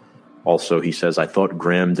 Also, he says, I thought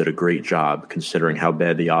Graham did a great job considering how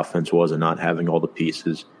bad the offense was and not having all the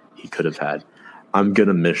pieces he could have had. I'm going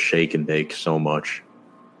to miss Shake and Bake so much.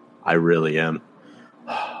 I really am.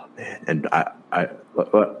 Oh, man. And I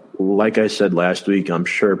like I said last week, I'm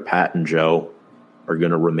sure Pat and Joe are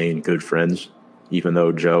going to remain good friends, even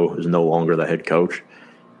though Joe is no longer the head coach.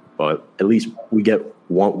 But at least we get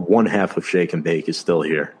one half of Shake and Bake is still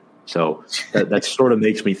here. So that sort of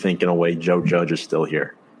makes me think, in a way, Joe Judge is still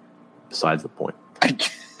here. Besides the point.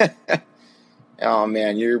 Oh,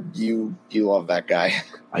 man, you love that guy.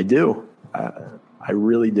 I do. I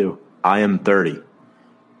really do. I am 30.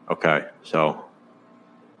 Okay, so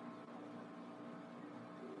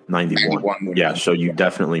 91. Yeah, so you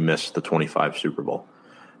definitely missed the 25 Super Bowl.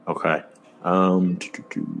 Okay.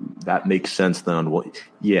 That makes sense then.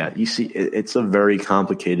 Yeah, you see, it's a very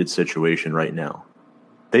complicated situation right now.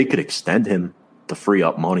 They could extend him to free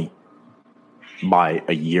up money by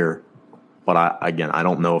a year. But I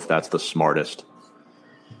don't know if that's the smartest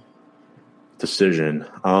decision.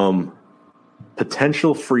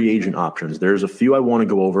 Potential free agent options. There's a few I want to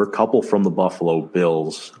go over. A couple from the Buffalo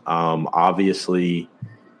Bills. Obviously,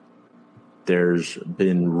 there's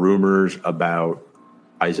been rumors about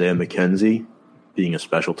Isaiah McKenzie being a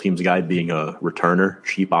special teams guy, being a returner,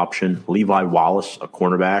 cheap option. Levi Wallace, a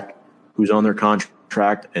cornerback, who's on their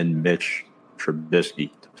contract, and Mitch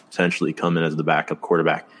Trubisky to potentially come in as the backup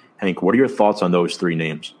quarterback. Hank, what are your thoughts on those three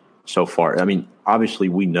names so far? I mean, obviously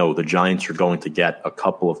we know the Giants are going to get a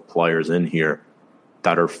couple of players in here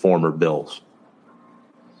that are former Bills.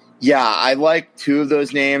 Yeah, I like two of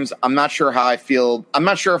those names. I'm not sure how I feel. I'm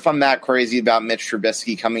not sure if I'm that crazy about Mitch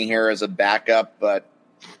Trubisky coming here as a backup, but,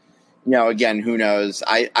 you know, again, who knows?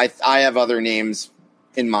 I have other names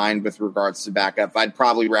in mind with regards to backup. I'd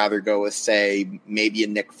probably rather go with, say, maybe a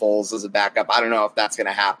Nick Foles as a backup. I don't know if that's going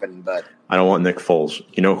to happen, but I don't want Nick Foles.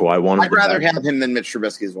 You know who I want? I'd rather have him than Mitch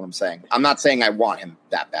Trubisky is what I'm saying. I'm not saying I want him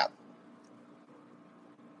that bad.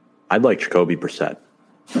 I'd like Jacoby Brissett.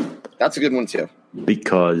 That's a good one too.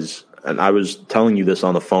 Because, and I was telling you this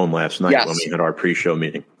on the phone last night when we had our pre-show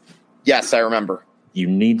meeting. Yes, I remember. You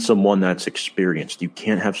need someone that's experienced. You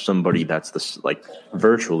can't have somebody that's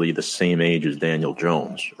virtually the same age as Daniel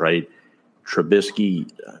Jones, right? Trubisky,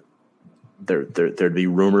 there'd be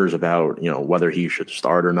rumors about, you know, whether he should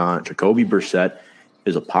start or not. Jacoby Brissett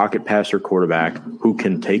is a pocket passer quarterback who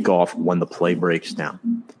can take off when the play breaks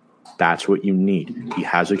down. That's what you need. He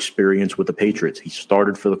has experience with the Patriots. He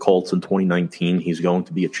started for the Colts in 2019. He's going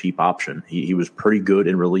to be a cheap option. He was pretty good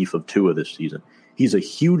in relief of Tua this season. He's a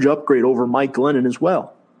huge upgrade over Mike Glennon as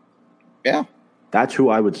well. Yeah. That's who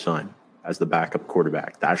I would sign as the backup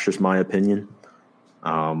quarterback. That's just my opinion.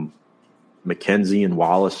 McKenzie and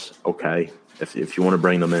Wallace, okay. If you want to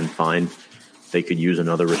bring them in, fine. They could use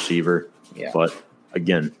another receiver. Yeah. But,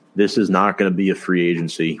 again, This is not going to be a free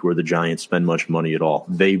agency where the Giants spend much money at all.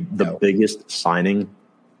 The biggest signing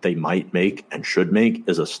they might make and should make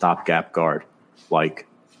is a stopgap guard like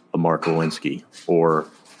a Mark Lewinsky or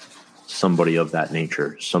somebody of that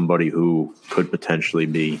nature, somebody who could potentially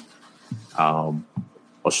be a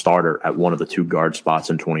starter at one of the two guard spots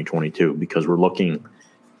in 2022, because we're looking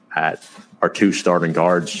at our two starting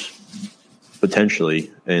guards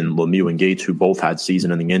potentially in Lemieux and Gates, who both had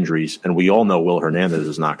season-ending injuries, and we all know Will Hernandez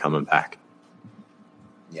is not coming back.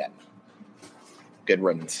 Yeah. Good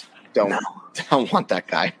riddance. Don't want that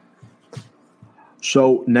guy.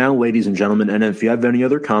 So now, ladies and gentlemen, and if you have any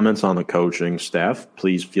other comments on the coaching staff,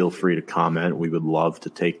 please feel free to comment. We would love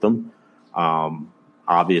to take them.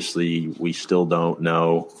 Obviously, we still don't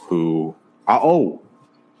know who how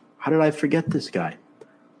did I forget this guy?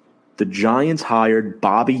 The Giants hired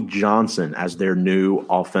Bobby Johnson as their new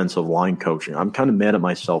offensive line coach. I'm kind of mad at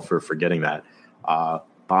myself for forgetting that.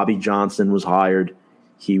 Bobby Johnson was hired.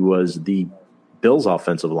 He was the Bills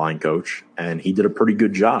offensive line coach, and he did a pretty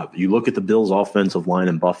good job. You look at the Bills offensive line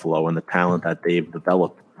in Buffalo and the talent that they've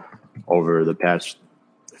developed over the past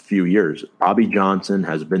few years. Bobby Johnson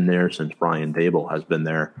has been there since Brian Daboll has been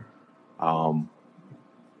there.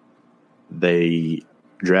 They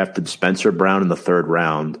drafted Spencer Brown in the 3rd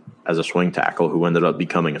round as a swing tackle who ended up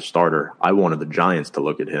becoming a starter. I wanted the Giants to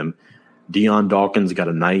look at him. Deion Dawkins got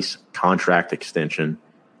a nice contract extension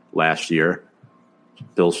last year.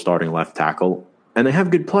 Bills starting left tackle. And they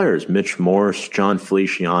have good players. Mitch Morse, John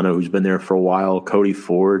Feliciano, who's been there for a while, Cody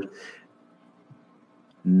Ford.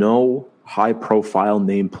 No high-profile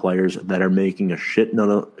name players that are making a shit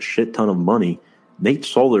ton of money. Nate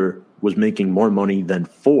Solder was making more money than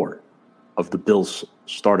 4 of the Bills'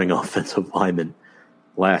 starting offensive linemen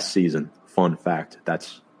last season. Fun fact.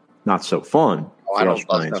 That's not so fun. That's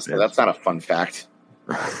not a fun fact.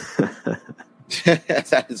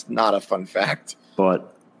 That is not a fun fact.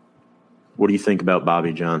 But what do you think about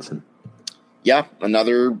Bobby Johnson? Yeah,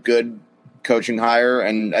 another good coaching hire.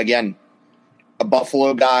 And again, a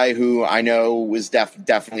Buffalo guy who I know was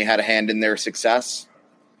definitely had a hand in their success.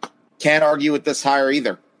 Can't argue with this hire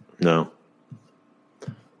either. No.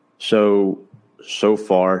 So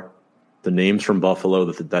far, the names from Buffalo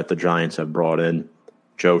that the Giants have brought in: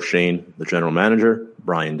 Joe Schoen, the general manager;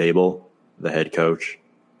 Brian Daboll, the head coach;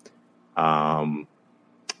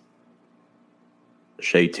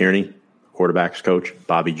 Shea Tierney, quarterback's coach;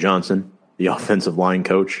 Bobby Johnson, the offensive line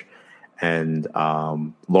coach; and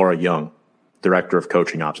Laura Young, director of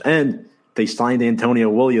coaching ops. And they signed Antonio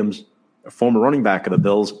Williams, a former running back of the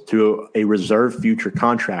Bills, to a reserve future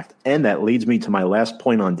contract. And that leads me to my last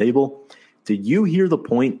point on Daboll. Did you hear the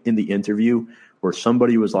point in the interview where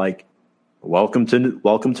somebody was like, welcome to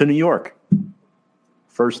New York?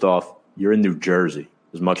 First off, you're in New Jersey,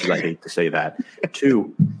 as much as I hate to say that.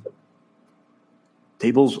 2,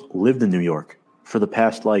 Daboll's lived in New York for the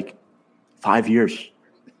past 5 years.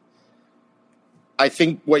 I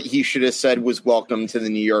think what he should have said was welcome to the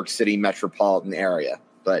New York City metropolitan area.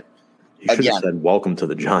 But he should have said welcome to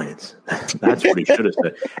the Giants. That's what he should have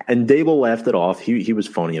said. And Daboll laughed it off. He was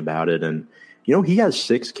funny about it. And, he has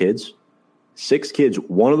 6 kids. 6 kids.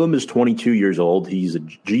 One of them is 22 years old. He's a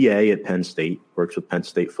GA at Penn State, works with Penn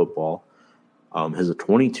State football. Has a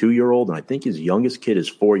 22-year-old, and I think his youngest kid is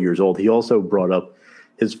 4 years old. He also brought up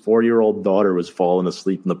his 4-year-old daughter was falling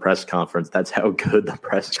asleep in the press conference. That's how good the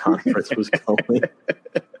press conference was going.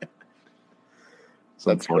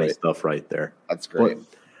 Some funny stuff right there. That's great. But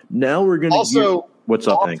now we're going to also what's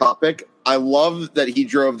up, Hank? Topic. I love that he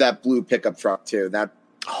drove that blue pickup truck too. That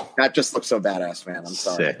just looks so badass, man. I'm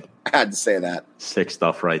sorry. Sick. I had to say that. Sick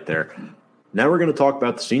stuff right there. Now we're going to talk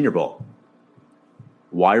about the Senior Bowl.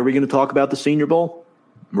 Why are we going to talk about the Senior Bowl?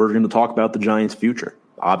 We're going to talk about the Giants' future.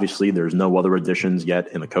 Obviously, there's no other additions yet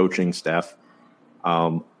in the coaching staff.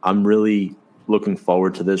 I'm really looking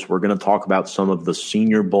forward to this. We're going to talk about some of the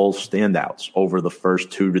Senior Bowl standouts over the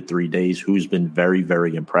first 2 to 3 days, who's been very,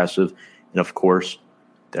 very impressive. And, of course,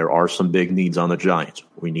 there are some big needs on the Giants.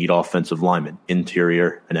 We need offensive linemen,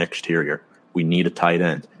 interior and exterior. We need a tight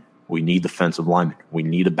end. We need defensive linemen. We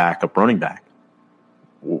need a backup running back.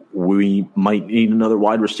 We might need another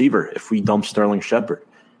wide receiver if we dump Sterling Shepard.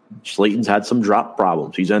 Slayton's had some drop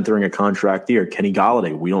problems. He's entering a contract year. Kenny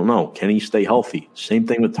Golladay, we don't know. Can he stay healthy? Same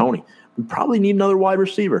thing with Tony. We probably need another wide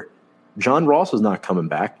receiver. John Ross is not coming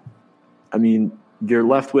back. I mean, you're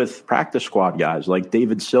left with practice squad guys like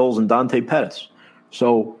David Sills and Dante Pettis.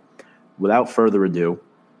 So without further ado,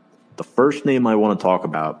 the first name I want to talk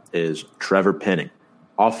about is Trevor Penning,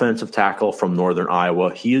 offensive tackle from Northern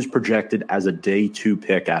Iowa. He is projected as a day 2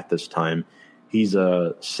 pick at this time. He's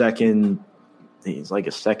like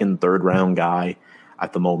a second, third round guy.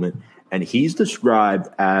 at the moment, and he's described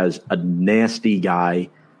as a nasty guy.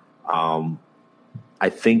 I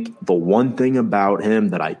think the one thing about him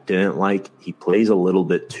that I didn't like, he plays a little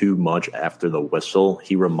bit too much after the whistle.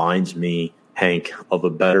 He reminds me, Hank, of a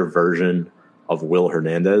better version of Will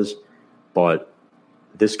Hernandez, but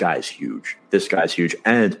this guy's huge.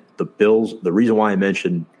 And the Bills, the reason why I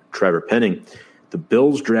mentioned Trevor Penning, the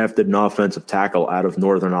Bills drafted an offensive tackle out of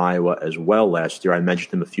Northern Iowa as well last year. I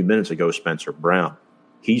mentioned him a few minutes ago, Spencer Brown.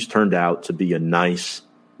 He's turned out to be a nice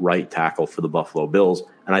right tackle for the Buffalo Bills,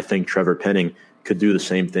 and I think Trevor Penning could do the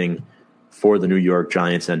same thing for the New York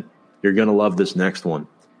Giants. And you're going to love this next one.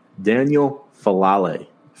 Daniel Falale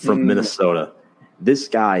from Minnesota. This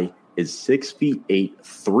guy is 6'8",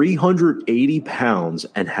 380 pounds,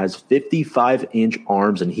 and has 55-inch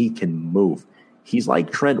arms, and he can move. He's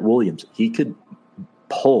like Trent Williams. He could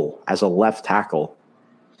pull as a left tackle,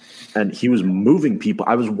 and he was moving people.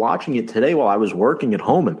 I was watching it today while I was working at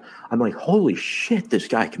home, and I'm like, holy shit, this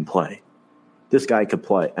guy can play. This guy could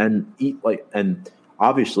play. And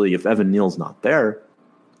obviously, if Evan Neal's not there,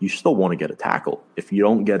 you still want to get a tackle. If you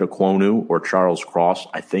don't get Ekwonu or Charles Cross,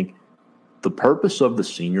 I think the purpose of the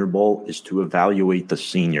Senior Bowl is to evaluate the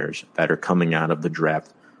seniors that are coming out of the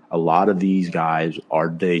draft. A lot of these guys are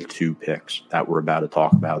day 2 picks that we're about to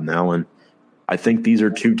talk about now, and I think these are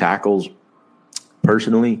 2 tackles.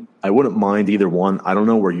 Personally, I wouldn't mind either one. I don't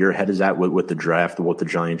know where your head is at with the draft and what the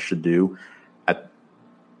Giants should do at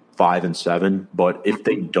 5 and 7, but if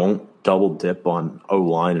they don't double dip on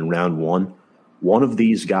O-line in round 1, one of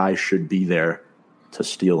these guys should be there to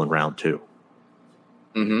steal in round 2.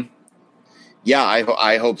 Mm-hmm. Yeah,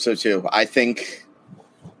 I hope so too. I think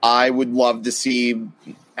I would love to see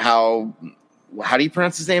how do you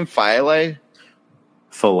pronounce his name? Falale?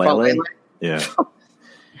 Yeah.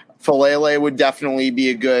 Falale would definitely be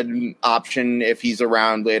a good option if he's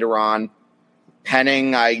around later on.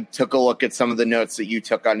 Penning, I took a look at some of the notes that you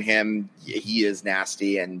took on him. He is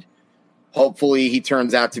nasty, and hopefully he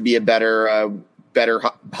turns out to be a better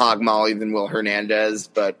hog molly than Will Hernandez.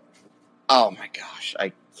 But oh my gosh,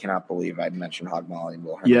 I cannot believe I mentioned hog molly and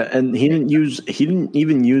Will Hernandez. Yeah, and he didn't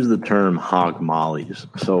even use the term hog mollies.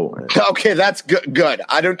 So okay, that's good.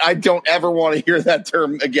 I don't ever want to hear that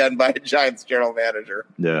term again by a Giants general manager.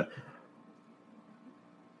 Yeah.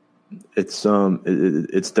 It's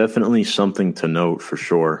definitely something to note for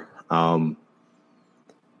sure.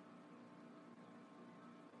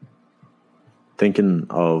 Thinking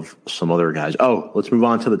of some other guys. Oh, let's move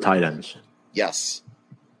on to the tight ends. Yes.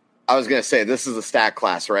 I was going to say, this is a stat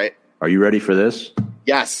class, right? Are you ready for this?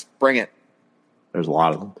 Yes, bring it. There's a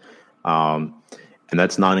lot of them. And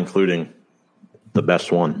that's not including the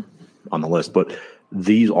best one on the list. But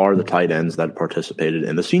these are the tight ends that participated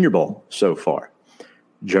in the Senior Bowl so far.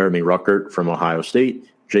 Jeremy Ruckert from Ohio State.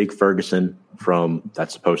 Jake Ferguson from,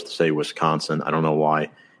 that's supposed to say Wisconsin. I don't know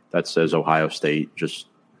why that says Ohio State. Just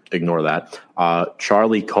ignore that.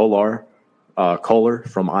 Charlie Kolar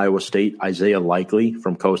from Iowa State, Isaiah Likely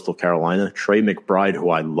from Coastal Carolina, Trey McBride,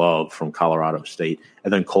 who I love, from Colorado State,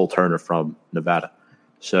 and then Cole Turner from Nevada.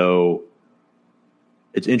 So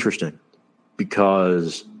it's interesting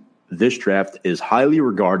because this draft is highly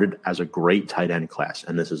regarded as a great tight end class,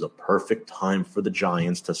 and this is a perfect time for the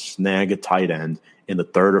Giants to snag a tight end in the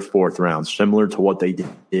 3rd or 4th round, similar to what they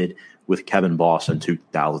did with Kevin Boss in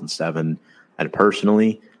 2007. And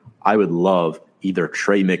personally, I would love either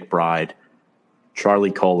Trey McBride,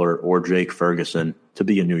 Charlie Kolar, or Jake Ferguson to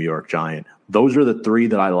be a New York Giant. Those are the 3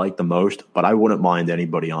 that I like the most, but I wouldn't mind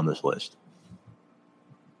anybody on this list.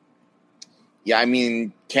 Yeah, I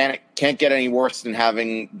mean, can't get any worse than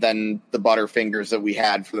having the Butterfingers that we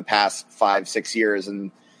had for the past 5-6 years,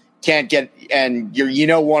 and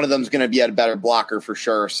one of them's going to be a better blocker for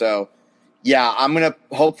sure. So, yeah, I'm going to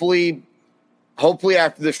hopefully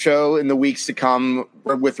after the show in the weeks to come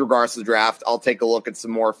with regards to the draft, I'll take a look at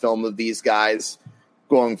some more film of these guys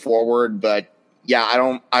going forward. But yeah,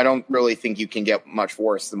 I don't really think you can get much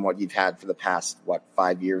worse than what you've had for the past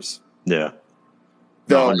 5 years. Yeah.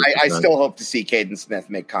 Though I still hope to see Caden Smith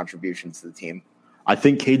make contributions to the team. I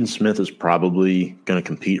think Caden Smith is probably going to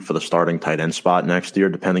compete for the starting tight end spot next year,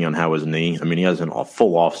 depending on how his knee. I mean, he has a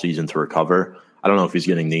full off season to recover. I don't know if he's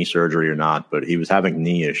getting knee surgery or not, but he was having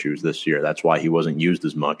knee issues this year. That's why he wasn't used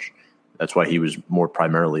as much. That's why he was more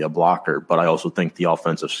primarily a blocker. But I also think the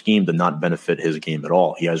offensive scheme did not benefit his game at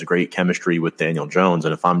all. He has great chemistry with Daniel Jones.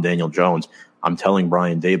 And if I'm Daniel Jones, I'm telling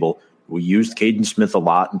Brian Daboll, we used Caden Smith a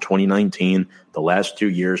lot in 2019. The last 2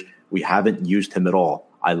 years, we haven't used him at all.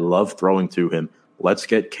 I love throwing to him. Let's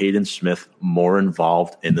get Caden Smith more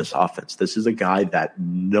involved in this offense. This is a guy that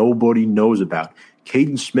nobody knows about.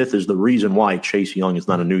 Caden Smith is the reason why Chase Young is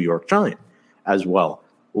not a New York Giant. as well.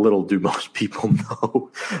 Little do most people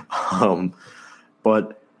know.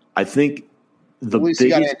 But I think the at least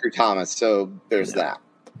biggest, you got Andrew Thomas, so there's that.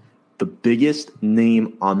 The biggest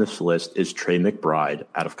name on this list is Trey McBride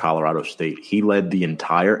out of Colorado State. He led the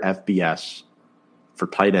entire FBS for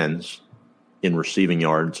tight ends in receiving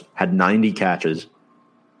yards, had 90 catches.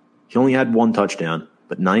 He only had one touchdown,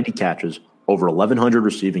 but 90 catches, over 1,100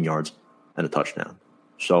 receiving yards, and a touchdown.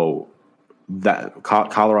 So that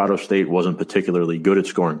Colorado State wasn't particularly good at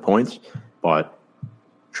scoring points, but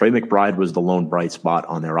Trey McBride was the lone bright spot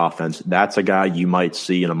on their offense. That's a guy you might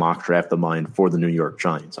see in a mock draft of mine for the New York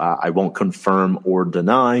Giants. I won't confirm or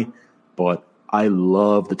deny, but I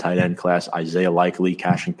love the tight end class. Isaiah Likely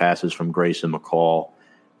catching passes from Grayson McCall,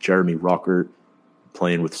 Jeremy Ruckert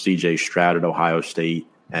playing with C.J. Stroud at Ohio State,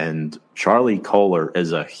 and Charlie Kolar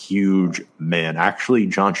is a huge man. Actually,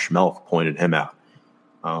 John Schmelk pointed him out,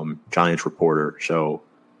 Giants reporter. So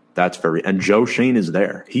that's and Joe Shane is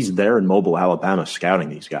there. He's there in Mobile, Alabama, scouting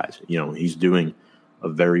these guys. He's doing a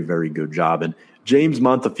very, very good job. And James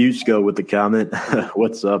Montefusco with the comment,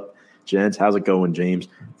 what's up, gents? How's it going, James?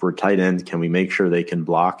 For a tight end, can we make sure they can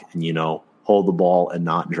block and, hold the ball and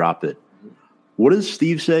not drop it? What does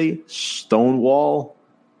Steve say? Stonewall?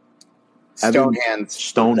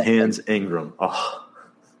 Stonehands Ingram. Oh.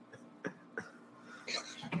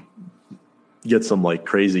 Get some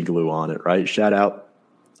crazy glue on it, right? Shout out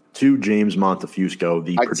to James Montefusco,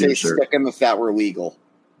 the producer. I'd say stick him if that were legal.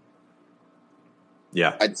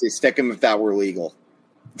 Yeah. I'd say stick him if that were legal.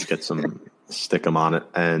 Stick him on it.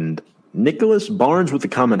 And Nicholas Barnes with the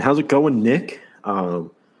comment. How's it going, Nick?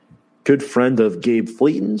 Good friend of Gabe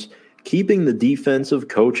Fleeton's. Keeping the defensive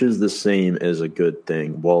coaches the same is a good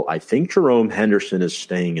thing. Well, I think Jerome Henderson is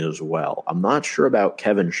staying as well. I'm not sure about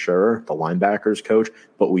Kevin Schur, the linebackers coach,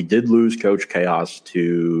 but we did lose Coach Chaos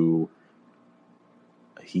to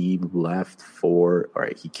 – he left for – all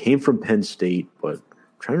right, he came from Penn State, but I'm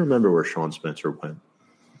trying to remember where Sean Spencer went.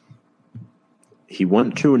 He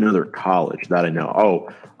went to another college that I know. Oh,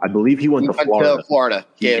 I believe he went to Florida.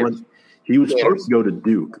 He was supposed to go to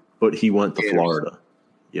Duke, but he went to Florida.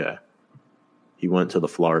 Yeah. He went to the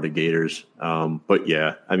Florida Gators. But,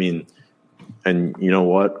 yeah, I mean, and you know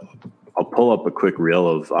what? I'll pull up a quick reel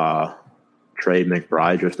of Trey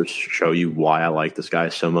McBride just to show you why I like this guy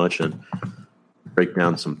so much and break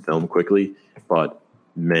down some film quickly. But,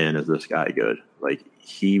 man, is this guy good.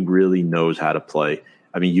 He really knows how to play.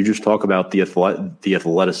 I mean, you just talk about the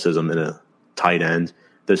athleticism in a tight end.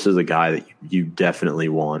 This is a guy that you definitely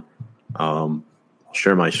want. I'll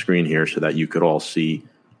share my screen here so that you could all see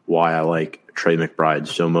why I like Trey McBride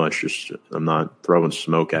so much. I'm not throwing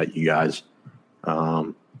smoke at you guys.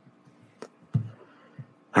 All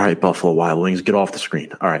right, Buffalo Wild Wings, get off the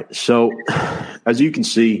screen. All right, so as you can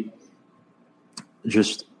see,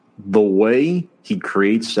 just the way he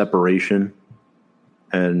creates separation,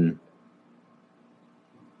 and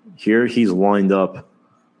here he's lined up.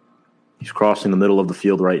 He's crossing the middle of the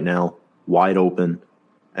field right now, wide open,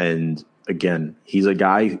 and again, he's a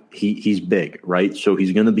guy, he's big, right? So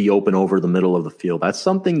he's going to be open over the middle of the field. That's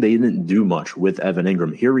something they didn't do much with Evan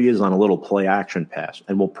Ingram. Here he is on a little play action pass,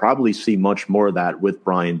 and we'll probably see much more of that with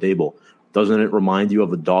Brian Daboll. Doesn't it remind you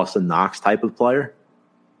of a Dawson Knox type of player?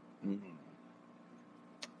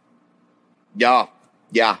 Yeah,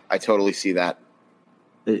 I totally see that.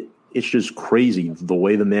 It's just crazy the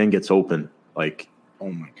way the man gets open. Oh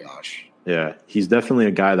my gosh. Yeah, he's definitely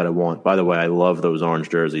a guy that I want. By the way, I love those orange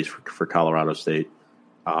jerseys for Colorado State.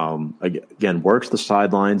 Again, works the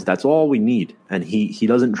sidelines. That's all we need. And he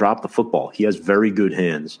doesn't drop the football. He has very good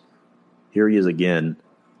hands. Here he is again.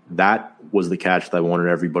 That was the catch that I wanted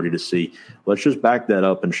everybody to see. Let's just back that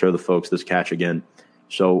up and show the folks this catch again.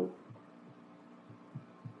 So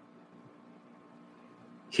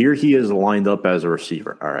here he is lined up as a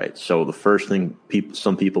receiver. All right, so the first thing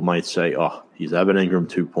some people might say, oh, he's Evan Ingram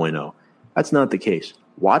 2.0. That's not the case.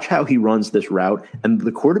 Watch how he runs this route, and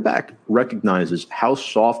the quarterback recognizes how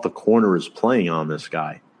soft the corner is playing on this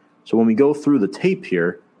guy. So when we go through the tape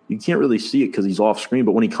here, you can't really see it because he's off screen,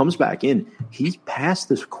 but when he comes back in, he's past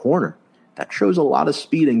this corner. That shows a lot of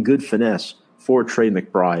speed and good finesse for Trey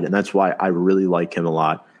McBride, and that's why I really like him a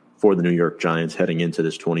lot for the New York Giants heading into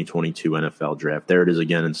this 2022 NFL draft. There it is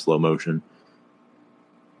again in slow motion.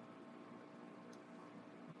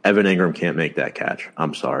 Evan Ingram can't make that catch.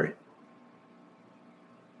 I'm sorry.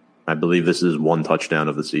 I believe this is one touchdown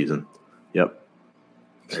of the season. Yep.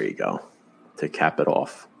 There you go. To cap it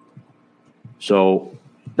off. So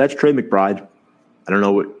that's Trey McBride. I don't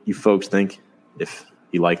know what you folks think, if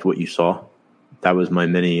you liked what you saw. That was my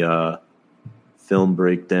mini film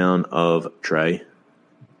breakdown of Trey.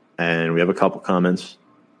 And we have a couple comments.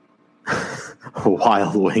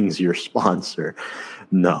 Wild Wings your sponsor.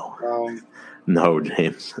 No. No,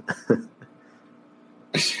 James.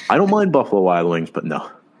 I don't mind Buffalo Wild Wings, but no.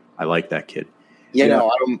 I like that kid. Yeah,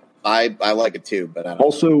 no, I like it too, but I don't.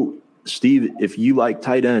 Also, Steve, if you like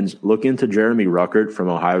tight ends, look into Jeremy Ruckert from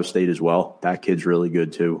Ohio State as well. That kid's really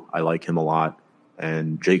good too. I like him a lot.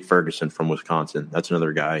 And Jake Ferguson from Wisconsin. That's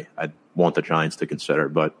another guy I'd want the Giants to consider.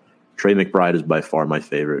 But Trey McBride is by far my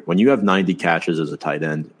favorite. When you have 90 catches as a tight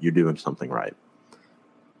end, you're doing something right.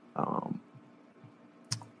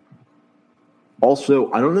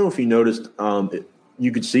 Also, I don't know if you noticed,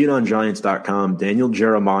 you could see it on Giants.com. Daniel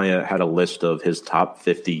Jeremiah had a list of his top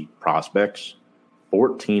 50 prospects.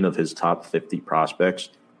 14 of his top 50 prospects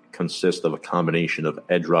consist of a combination of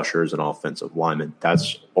edge rushers and offensive linemen.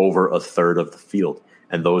 That's over a third of the field.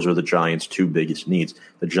 And those are the Giants' two biggest needs.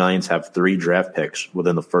 The Giants have 3 draft picks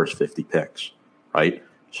within the first 50 picks, right?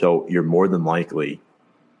 So you're more than likely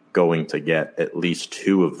going to get at least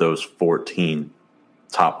 2 of those 14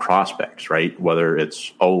 top prospects, right? Whether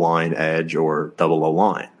it's O-line, edge, or double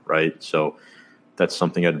O-line, right? So that's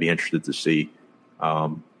something I'd be interested to see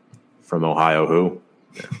from Ohio who.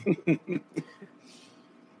 Yeah.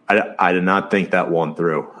 I did not think that one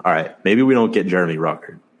through. All right, maybe we don't get Jeremy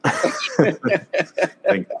Ruckert.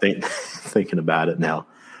 Thinking about it now.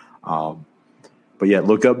 But yeah,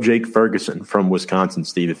 look up Jake Ferguson from Wisconsin,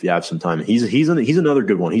 Steve, if you have some time. He's another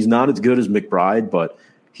good one. He's not as good as McBride, but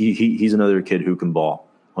he's another kid who can ball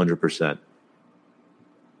 100%.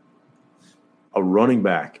 A running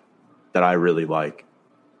back that I really like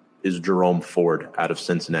is Jerome Ford out of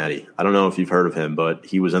Cincinnati. I don't know if you've heard of him, but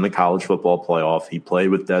he was in the college football playoff. He played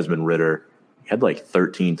with Desmond Ridder. He had like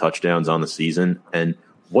 13 touchdowns on the season. And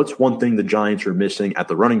what's one thing the Giants are missing at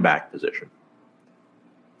the running back position?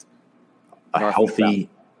 North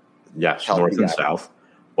and South,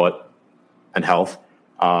 and health.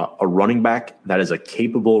 A running back that is a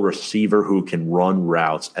capable receiver who can run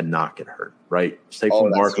routes and not get hurt, right?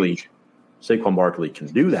 Saquon Barkley can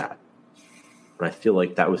do that. But I feel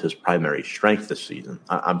like that was his primary strength this season.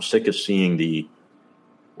 I'm sick of seeing the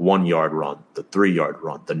 1-yard run, the 3-yard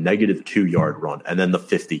run, the negative 2-yard run, and then the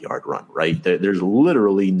 50-yard run, right? There's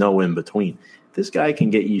literally no in between. This guy can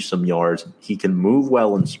get you some yards. He can move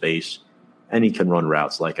well in space, and he can run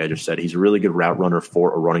routes, like I just said. He's a really good route runner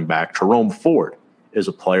for a running back. Jerome Ford is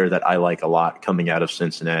a player that I like a lot coming out of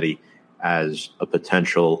Cincinnati as a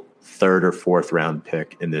potential 3rd or 4th round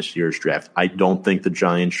pick in this year's draft. I don't think the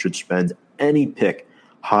Giants should spend any pick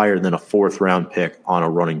higher than a 4th round pick on a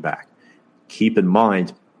running back. Keep in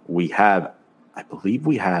mind, I believe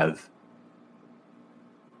we have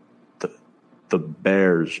the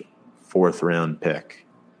Bears' 4th round pick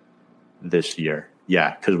this year.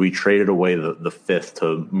 Yeah, because we traded away the 5th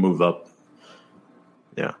to move up.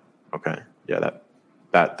 Yeah. Okay. Yeah,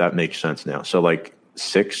 that makes sense now. So like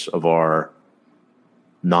 6 of our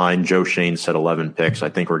 9, Joe Shane said 11 picks. I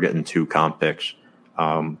think we're getting 2 comp picks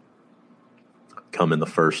come in the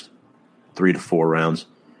first 3 to 4 rounds.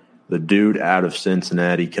 The dude out of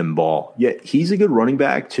Cincinnati can ball. Yeah, he's a good running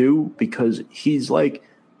back too because he's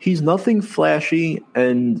nothing flashy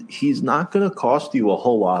and he's not going to cost you a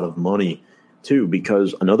whole lot of money too,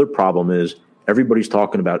 because another problem is everybody's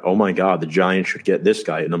talking about, oh my God, the Giants should get this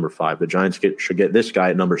guy at number 5. The Giants should get this guy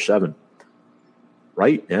at number 7.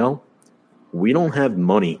 Right now, we don't have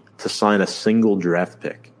money to sign a single draft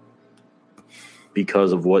pick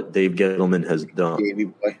because of what Dave Gettleman has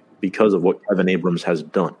done, because of what Kevin Abrams has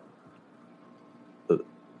done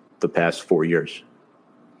the past 4 years.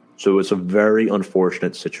 So it's a very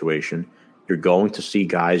unfortunate situation. You're going to see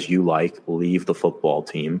guys you like leave the football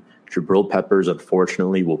team. Jabril Peppers,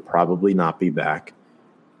 unfortunately, will probably not be back.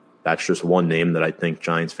 That's just one name that I think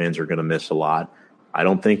Giants fans are going to miss a lot. I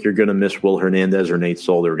don't think you're going to miss Will Hernandez or Nate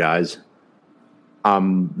Solder, guys.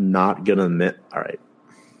 I'm not going to admit. All right.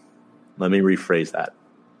 Let me rephrase that.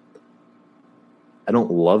 I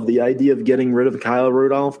don't love the idea of getting rid of Kyle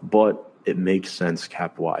Rudolph, but it makes sense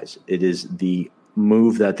cap-wise. It is the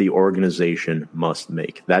move that the organization must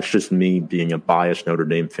make. That's just me being a biased Notre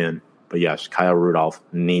Dame fan. But yes, Kyle Rudolph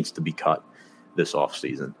needs to be cut this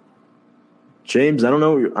offseason. James, I don't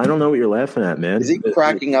know what you're laughing at, man. Is he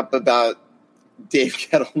cracking up about Dave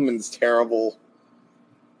Gettleman's terrible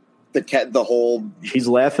the whole He's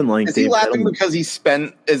laughing like Is Dave he laughing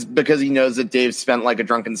Gettleman. because he knows that Dave spent like a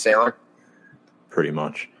drunken sailor? Pretty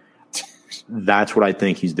much. That's what I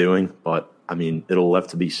think he's doing, but I mean, it'll left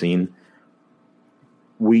to be seen.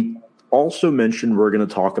 We also mentioned we're going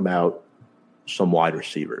to talk about some wide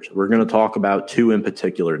receivers. We're going to talk about 2 in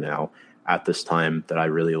particular now at this time that I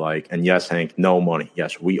really like. And yes, Hank, no money.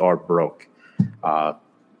 Yes, we are broke.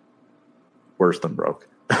 Worse than broke.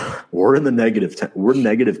 We're in the negative 10. We're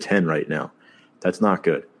negative 10 right now. That's not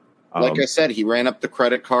good. Like I said, he ran up the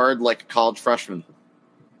credit card like a college freshman.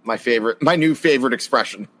 My new favorite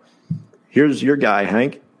expression. Here's your guy,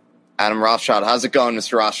 Hank. Adam Rothschild. How's it going,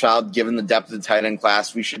 Mr. Rothschild? Given the depth of the tight end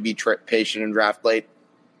class, we should be patient and draft late.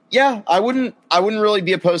 Yeah, I wouldn't really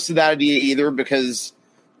be opposed to that idea either because,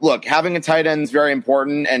 look, having a tight end is very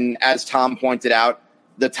important. And as Tom pointed out,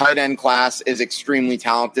 the tight end class is extremely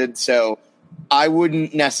talented. So I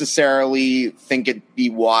wouldn't necessarily think it'd be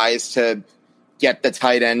wise to get the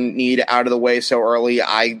tight end need out of the way so early.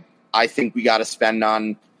 I think we got to spend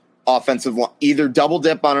on either double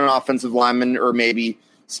dip on an offensive lineman or maybe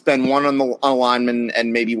spend one on a lineman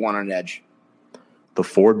and maybe one on an edge. The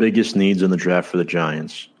 4 biggest needs in the draft for the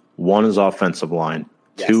Giants. 1 is offensive line.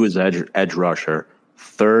 Yes. 2 is edge rusher.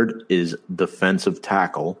 3rd is defensive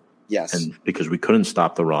tackle. Yes. And because we couldn't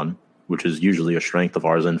stop the run, which is usually a strength of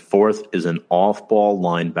ours. And 4th is an off-ball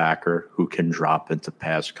linebacker who can drop into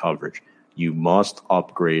pass coverage. You must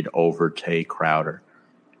upgrade over Tay Crowder.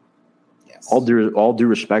 Yes. All due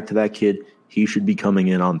respect to that kid, he should be coming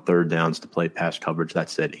in on 3rd downs to play pass coverage.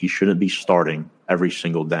 That's it. He shouldn't be starting every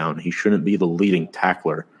single down. He shouldn't be the leading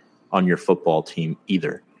tackler on your football team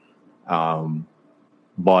either.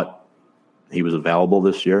 But he was available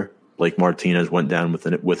this year. Blake Martinez went down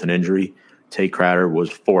with an injury. Tay Crowder was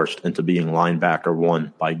forced into being linebacker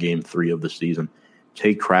 1 by game 3 of the season.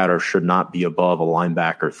 Tay Crowder should not be above a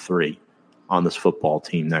linebacker 3 on this football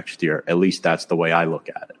team next year. At least that's the way I look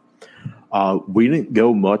at it. We didn't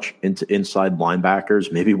go much into inside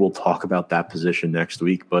linebackers. Maybe we'll talk about that position next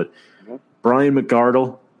week. But Brian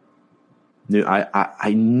McGardle,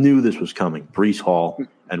 I knew this was coming. Breece Hall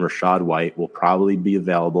and Rachaad White will probably be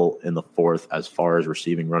available in the 4th as far as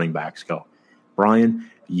receiving running backs go. Brian,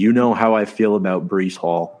 you know how I feel about Breece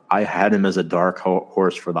Hall. I had him as a dark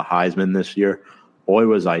horse for the Heisman this year. Boy,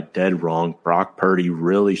 was I dead wrong. Brock Purdy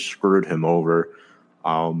really screwed him over.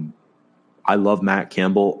 I love Matt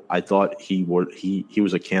Campbell. I thought he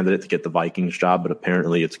was a candidate to get the Vikings job, but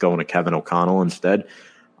apparently it's going to Kevin O'Connell instead.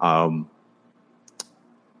 Breece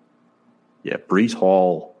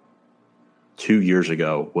Hall 2 years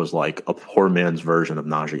ago was like a poor man's version of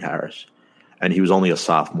Najee Harris, and he was only a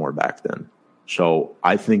sophomore back then. So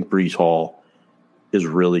I think Breece Hall is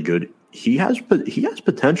really good. He has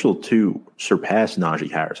potential to surpass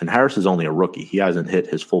Najee Harris, and Harris is only a rookie. He hasn't hit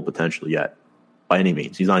his full potential yet by any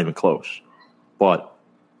means. He's not even close. But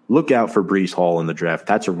look out for Breece Hall in the draft.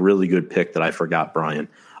 That's a really good pick that I forgot, Brian.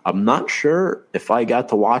 I'm not sure if I got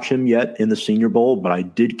to watch him yet in the Senior Bowl, but I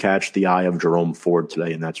did catch the eye of Jerome Ford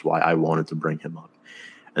today, and that's why I wanted to bring him up.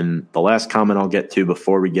 And the last comment I'll get to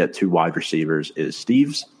before we get to wide receivers is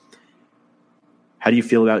Steve's. How do you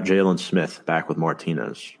feel about Jalen Smith back with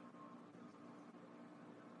Martinez?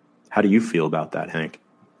 How do you feel about that, Hank?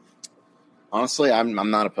 Honestly, I'm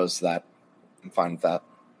not opposed to that. I'm fine with that.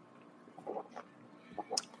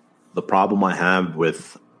 The problem I have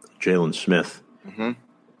with Jalen Smith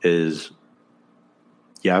is,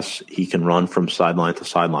 yes, he can run from sideline to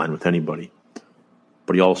sideline with anybody,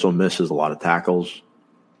 but he also misses a lot of tackles.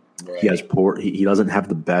 Right. He doesn't have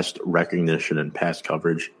the best recognition and pass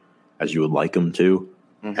coverage as you would like him to.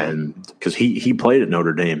 And because he played at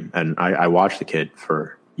Notre Dame, and I watched the kid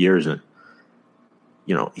for years, and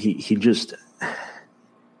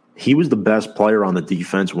he was the best player on the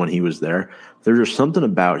defense when he was there. There's something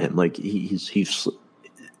about him, like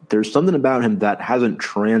there's something about him that hasn't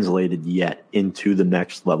translated yet into the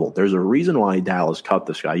next level. There's a reason why Dallas cut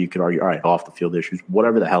this guy. You could argue, all right, off the field issues,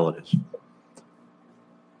 whatever the hell it is.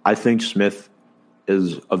 I think Smith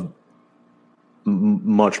is a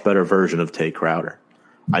much better version of Tay Crowder.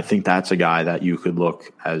 I think that's a guy that you could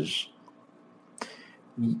look as,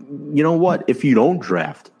 you know what, if you don't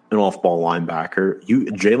draft an off-ball linebacker,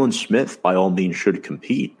 Jalen Smith, by all means, should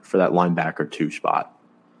compete for that linebacker 2 spot.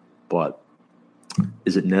 But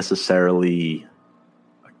is it necessarily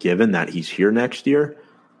a given that he's here next year?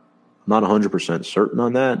 I'm not 100% certain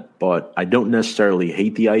on that, but I don't necessarily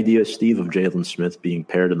hate the idea, Steve, of Jalen Smith being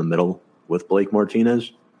paired in the middle with Blake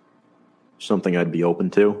Martinez. Something I'd be open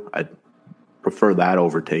to. I'd prefer that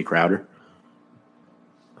over Tay Crowder.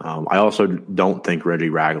 I also don't think Reggie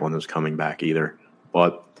Ragland is coming back either.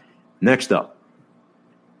 But next up,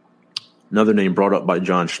 another name brought up by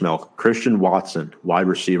John Schmelk, Christian Watson, wide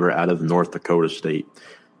receiver out of North Dakota State.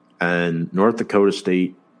 And North Dakota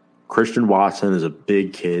State, Christian Watson is a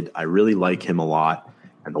big kid. I really like him a lot.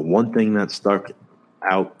 And the one thing that stuck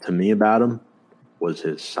out to me about him was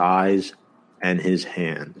his size and his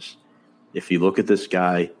hands. If you look at this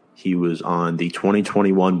guy, he was on the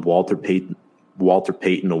 2021 Walter Payton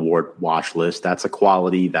Award watch list. That's a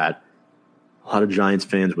quality that lot of Giants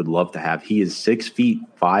fans would love to have. He is 6 feet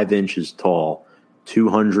 5 inches tall,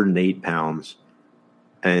 208 pounds,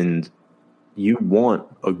 and you want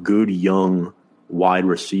a good young wide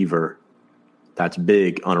receiver that's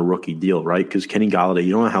big on a rookie deal, right? Because Kenny Golladay,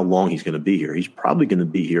 you don't know how long he's going to be here. He's probably going to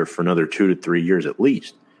be here for another 2 to 3 years at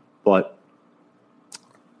least. But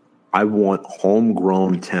I want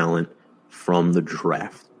homegrown talent from the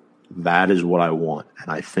draft. That is what I want. And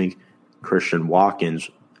I think Christian Watson,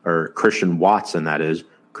 that is,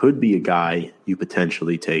 could be a guy you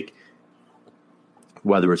potentially take,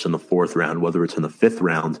 whether it's in the 4th round, whether it's in the 5th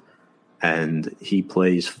round, and he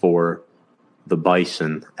plays for the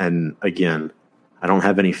Bison. And again, I don't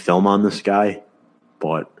have any film on this guy,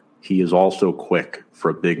 but he is also quick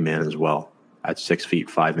for a big man as well at 6 feet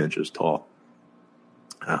 5 inches tall.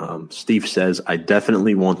 Steve says, I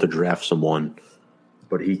definitely want to draft someone,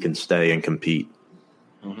 but he can stay and compete.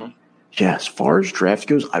 Mm-hmm. Yeah, as far as draft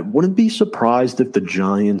goes, I wouldn't be surprised if the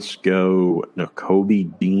Giants go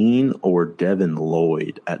Nakobe Dean or Devin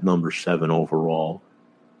Lloyd at number 7 overall.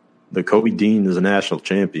 Nakobe Dean is a national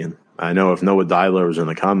champion. I know if Noah Deiler was in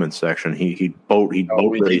the comments section, he'd boat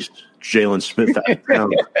race Jalen Smith out of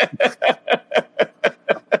town.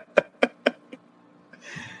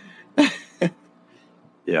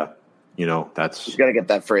 Yeah, that's... You got to get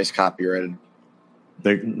that phrase copyrighted.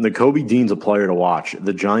 Nakobe Dean's a player to watch.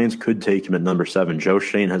 The Giants could take him at number 7. Joe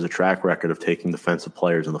Schoen has a track record of taking defensive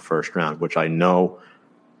players in the first round, which I know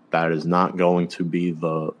that is not going to be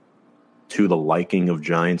to the liking of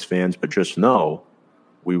Giants fans, but just know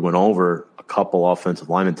we went over a couple offensive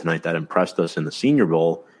linemen tonight that impressed us in the Senior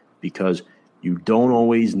Bowl, because you don't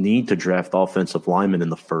always need to draft offensive linemen in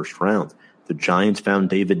the first round. The Giants found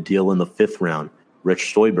David Deal in the 5th round.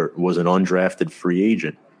 Rich Stoibert was an undrafted free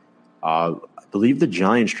agent. I believe the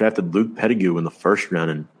Giants drafted Luke Pettigrew in the 1st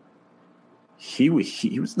round, and he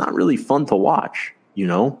was not really fun to watch,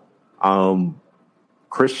 Chris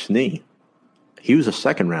Snee, he was a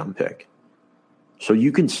 2nd round pick. So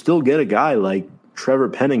you can still get a guy like Trevor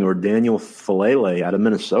Penning or Daniel Falele out of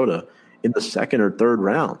Minnesota in the 2nd or 3rd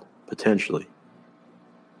round, potentially.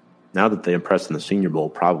 Now that they impressed in the Senior Bowl,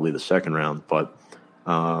 probably the 2nd round, but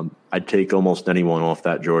I'd take almost anyone off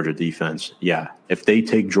that Georgia defense. Yeah, if they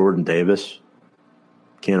take Jordan Davis,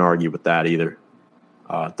 can't argue with that either.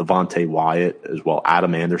 Devontae Wyatt as well,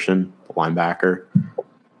 Adam Anderson, the linebacker.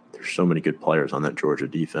 There's so many good players on that Georgia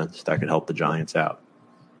defense that could help the Giants out.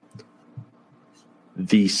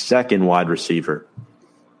 The 2nd wide receiver,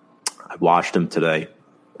 I watched him today,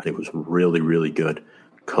 and he was really, really good.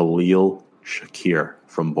 Khalil Shakir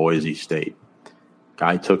from Boise State.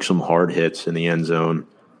 Guy took some hard hits in the end zone.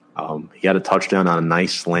 He had a touchdown on a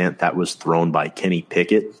nice slant that was thrown by Kenny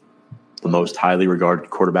Pickett, the most highly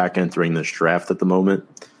regarded quarterback entering this draft at the moment.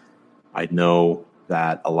 I know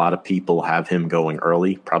that a lot of people have him going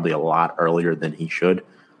early, probably a lot earlier than he should,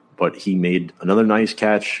 but he made another nice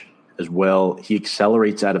catch as well. He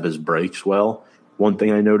accelerates out of his breaks well. One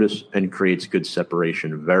thing I noticed, and creates good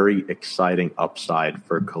separation. Very exciting upside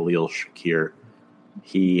for Khalil Shakir.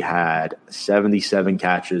 He had 77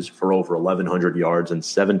 catches for over 1,100 yards and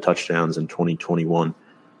 7 touchdowns in 2021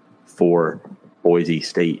 for Boise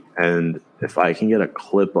State. And if I can get a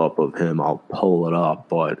clip up of him, I'll pull it up.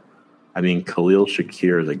 But, Khalil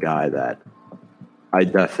Shakir is a guy that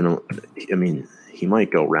he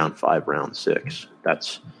might go round 5, round 6.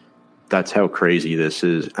 That's how crazy this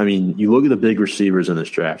is. You look at the big receivers in this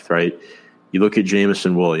draft, right? You look at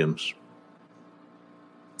Jameson Williams.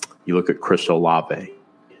 You look at Chris Olave.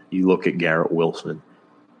 You look at Garrett Wilson.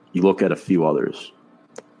 You look at a few others.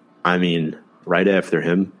 Right after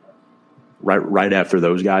him, right after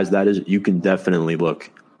those guys, that is, you can definitely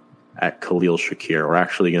look at Khalil Shakir. We're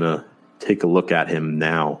actually going to take a look at him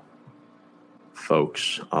now,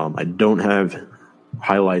 folks. I don't have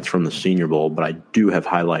highlights from the Senior Bowl, but I do have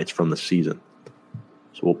highlights from the season.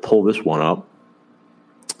 So we'll pull this one up.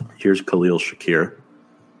 Here's Khalil Shakir.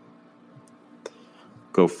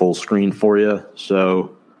 Go full screen for you.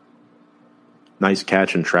 So nice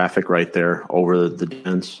catch in traffic right there over the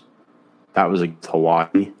defense. That was against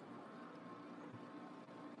Hawaii.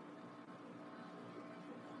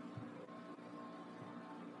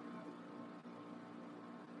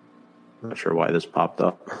 Not sure why this popped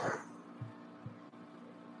up.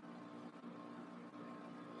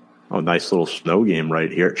 Oh, nice little snow game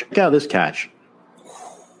right here. Check out this catch.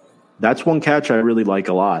 That's one catch I really like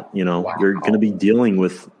a lot. Wow. You're going to be dealing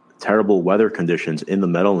with terrible weather conditions in the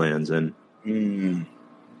Meadowlands, and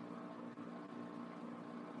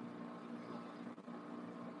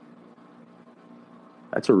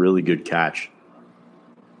that's a really good catch.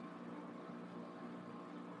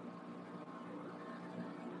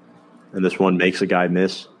 And and this one makes a guy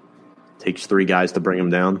miss, takes 3 guys to bring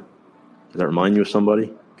him down. Does that remind you of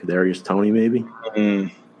somebody? Kadarius Toney, maybe?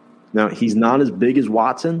 Now, he's not as big as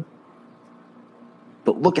Watson,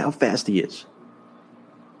 but look how fast he is.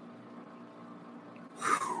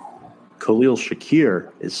 Khalil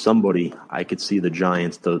Shakir is somebody I could see the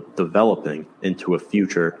Giants developing into a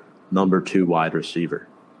future number 2 wide receiver.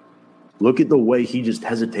 Look at the way he just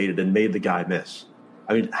hesitated and made the guy miss.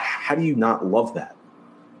 I mean, how do you not love that?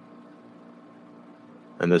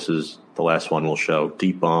 And this is the last one we'll show.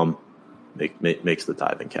 Deep bomb makes the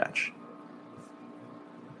diving catch.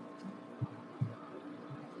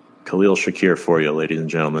 Khalil Shakir for you, ladies and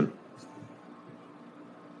gentlemen.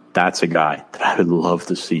 That's a guy that I would love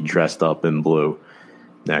to see dressed up in blue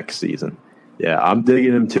next season. Yeah, I'm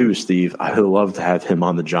digging him too, Steve. I would love to have him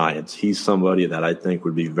on the Giants. He's somebody that I think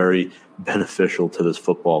would be very beneficial to this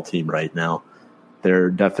football team right now.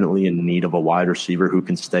 They're definitely in need of a wide receiver who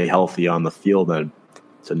can stay healthy on the field. And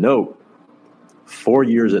to note, 4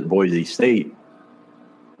 years at Boise State,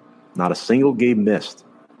 not a single game missed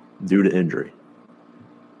due to injury.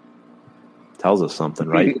 Tells us something,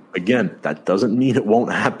 right? Again, that doesn't mean it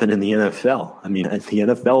won't happen in the NFL. I mean, the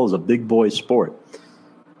NFL is a big boy sport.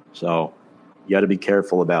 So you got to be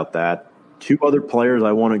careful about that. 2 other players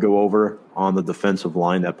I want to go over on the defensive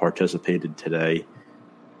line that participated today.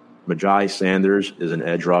 Majai Sanders is an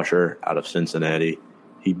edge rusher out of Cincinnati.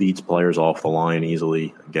 He beats players off the line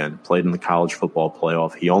easily. Again, played in the college football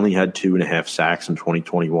playoff. He only had 2.5 sacks in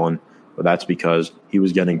 2021, but that's because he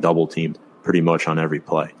was getting double teamed pretty much on every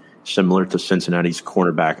play. Similar to Cincinnati's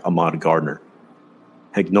cornerback, Ahmad Gardner.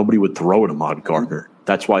 Heck, nobody would throw at Ahmad Gardner.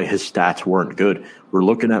 That's why his stats weren't good. We're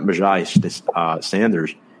looking at Majai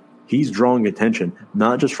Sanders. He's drawing attention,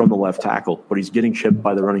 not just from the left tackle, but he's getting chipped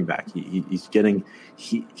by the running back.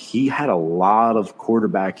 He had a lot of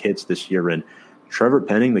quarterback hits this year. And Trevor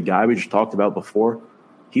Penning, the guy we just talked about before,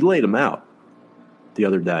 he laid him out the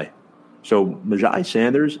other day. So Majai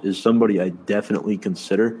Sanders is somebody I definitely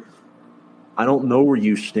consider. I don't know where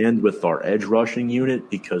you stand with our edge rushing unit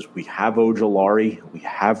because we have Ojolari, we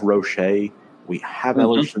have Roche, we have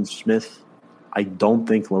Ellerson Smith. I don't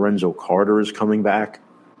think Lorenzo Carter is coming back.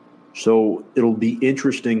 So it'll be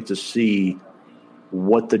interesting to see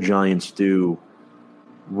what the Giants do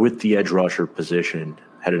with the edge rusher position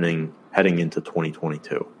heading into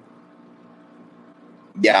 2022.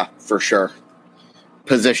 Yeah, for sure.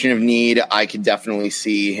 Position of need, I could definitely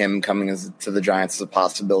see him coming to the Giants as a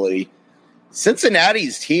possibility.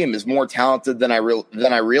 Cincinnati's team is more talented than I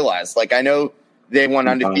realized. Like, I know they went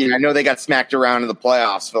undefeated. I know they got smacked around in the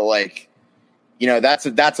playoffs, but like, you know, that's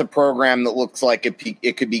a program that looks like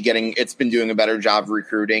it could be getting. It's been doing a better job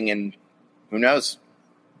recruiting, and who knows?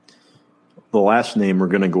 The last name we're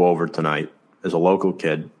going to go over tonight is a local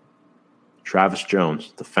kid, Travis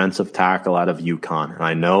Jones, defensive tackle out of UConn. And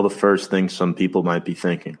I know the first thing some people might be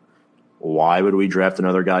thinking, why would we draft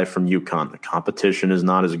another guy from UConn? The competition is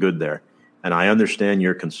not as good there. And I understand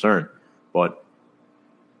your concern, but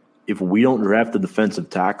if we don't draft a defensive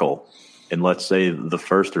tackle in, let's say, the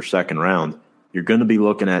first or second round, you're going to be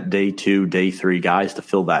looking at day 2, day 3 guys to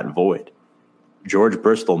fill that void. George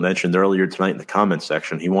Bristol mentioned earlier tonight in the comments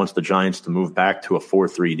section, he wants the Giants to move back to a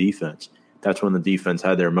 4-3 defense. That's when the defense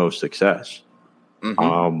had their most success.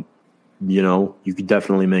 You know, you could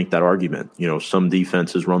definitely make that argument. You know, some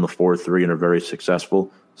defenses run the 4-3 and are very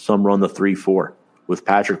successful. Some run the 3-4. With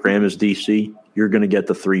Patrick Graham as DC, you're going to get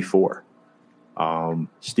the 3-4.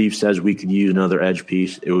 Steve says we could use another edge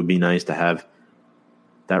piece. It would be nice to have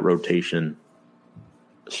that rotation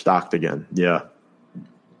stocked again. Yeah.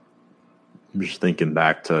 I'm just thinking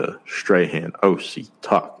back to Strahan, OC,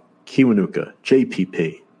 Tuck, Kiwanuka,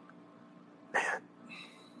 JPP. Man.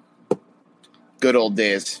 Good old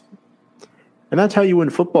days. And that's how you win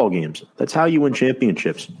football games. That's how you win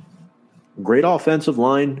championships. Great offensive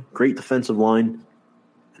line, great defensive line.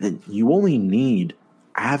 And then you only need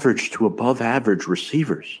average to above average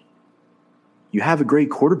receivers. You have a great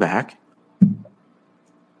quarterback.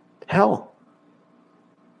 Hell.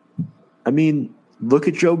 I mean, look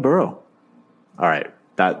at Joe Burrow. All right,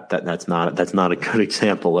 that's not a good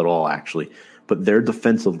example at all, actually. But their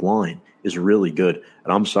defensive line is really good.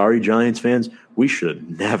 And I'm sorry, Giants fans, we should have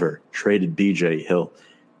never traded B.J. Hill.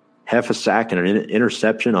 Half a sack and an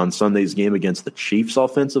interception on Sunday's game against the Chiefs'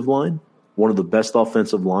 offensive line, one of the best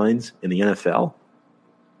offensive lines in the NFL.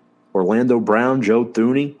 Orlando Brown, Joe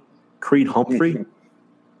Thuney, Creed Humphrey,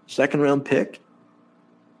 second-round pick.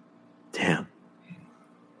 Damn.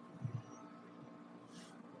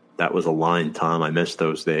 That was a line, Tom. I missed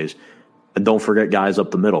those days. And don't forget guys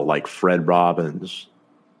up the middle like Fred Robbins,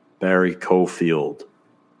 Barry Cofield,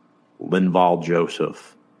 Linval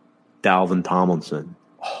Joseph. Dalvin Tomlinson.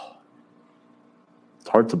 Oh, it's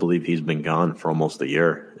hard to believe he's been gone for almost a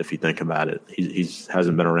year, if you think about it. He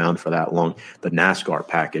hasn't been around for that long. The NASCAR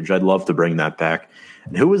package, I'd love to bring that back.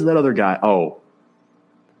 And who was that other guy? Oh,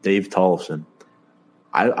 Dave Tollefson.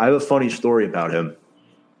 I have a funny story about him.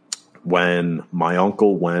 When my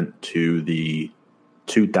uncle went to the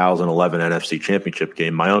 2011 NFC Championship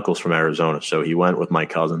game, my uncle's from Arizona, so he went with my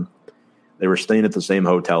cousin. They were staying at the same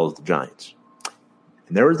hotel as the Giants.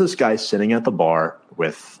 And there was this guy sitting at the bar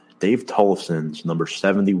with Dave Tollefson's number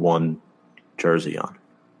 71 jersey on.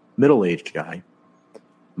 Middle-aged guy.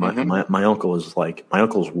 My uncle is like, my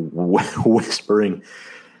uncle's whispering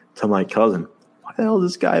to my cousin, why the hell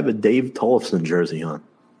does this guy have a Dave Tollefson jersey on?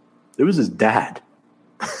 It was his dad.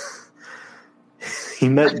 He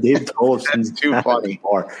met Dave Tollefson. That's too funny.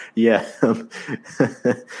 Yeah.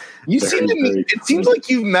 You seem to me, it seems like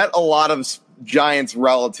you've met a lot of Giants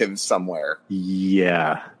relatives somewhere.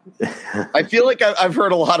 Yeah. I feel like I've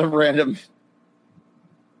heard a lot of random.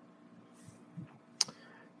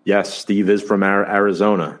 Yes, Steve is from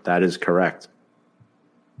Arizona. That is correct.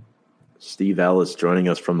 Steve Ellis joining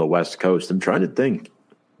us from the West Coast. I'm trying to think.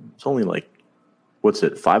 It's only like, what's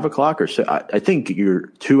it, 5 o'clock or so? I think you're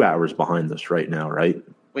 2 hours behind us right now, right?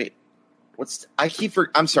 Wait,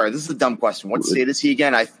 I'm sorry, this is a dumb question. What state is he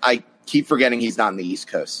again? I keep forgetting he's not in the East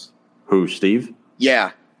Coast. Who, Steve?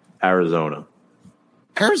 Yeah. Arizona.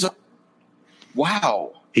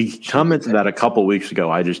 Wow. He commented that a couple weeks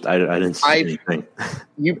ago. I didn't see anything.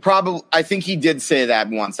 I think he did say that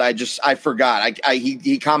once. I forgot.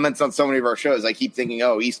 He comments on so many of our shows. I keep thinking,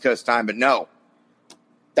 oh, East Coast time, but no.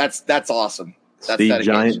 That's awesome. Steve,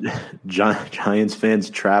 Giants fans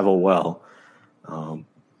travel well. I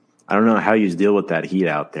don't know how you deal with that heat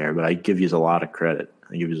out there, but I give you a lot of credit.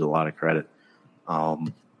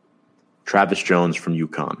 Travis Jones from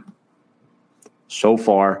UConn. So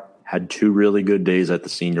far, had 2 really good days at the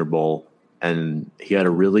Senior Bowl, and he had a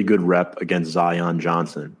really good rep against Zion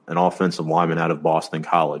Johnson, an offensive lineman out of Boston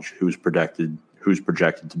College, who's projected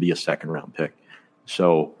to be a second-round pick.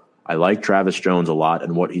 So I like Travis Jones a lot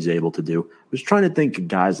and what he's able to do. I was trying to think of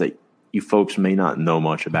guys that you folks may not know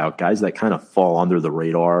much about, guys that kind of fall under the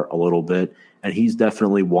radar a little bit, and he's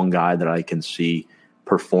definitely one guy that I can see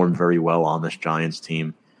perform very well on this Giants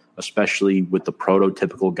team, especially with the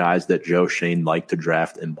prototypical guys that Joe Schoen liked to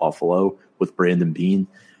draft in Buffalo with Brandon Beane.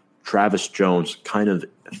 Travis Jones kind of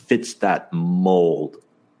fits that mold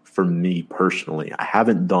for me personally. I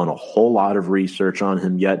haven't done a whole lot of research on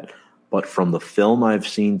him yet, but from the film I've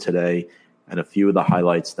seen today and a few of the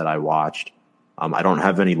highlights that I watched, I don't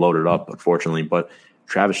have any loaded up, unfortunately, but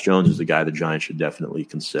Travis Jones is the guy the Giants should definitely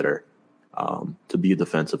consider to be a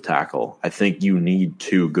defensive tackle. I think you need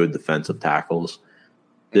 2 good defensive tackles.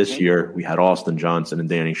 This year, we had Austin Johnson and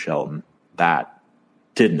Danny Shelton. That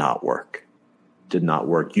did not work.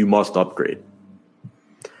 You must upgrade.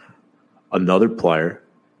 Another player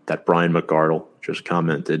that Brian McArdle just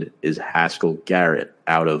commented is Haskell Garrett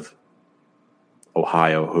out of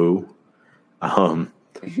Ohio,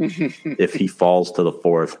 if he falls to the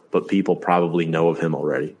 4th, but people probably know of him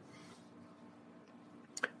already.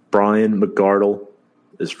 Brian McArdle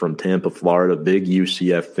is from Tampa, Florida, big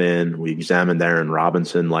UCF fan. We examined Aaron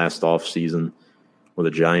Robinson last offseason where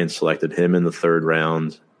the Giants selected him in the 3rd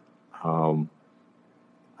round. I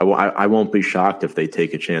won't be shocked if they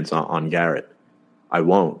take a chance on Garrett. I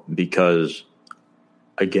won't, because,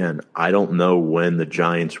 again, I don't know when the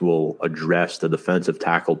Giants will address the defensive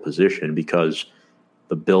tackle position, because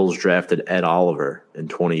the Bills drafted Ed Oliver in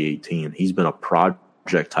 2018. He's been a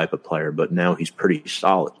project type of player, but now he's pretty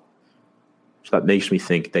solid. So that makes me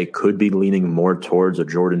think they could be leaning more towards a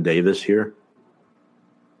Jordan Davis here.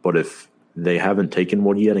 But if they haven't taken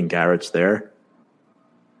one yet and Garrett's there,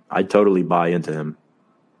 I'd totally buy into him.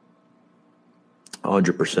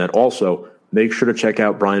 100%. Also, make sure to check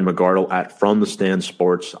out Brian McArdle at From the Stand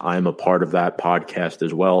Sports. I'm a part of that podcast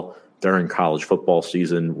as well. During college football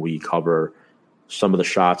season, we cover some of the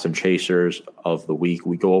shots and chasers of the week.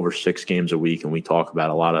 We go over 6 games a week, and we talk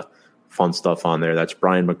about a lot of fun stuff on there. That's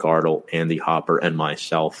Brian McArdle, Andy Hopper, and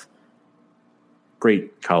myself.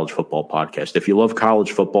 Great college football podcast. If you love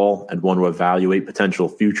college football and want to evaluate potential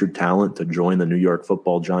future talent to join the New York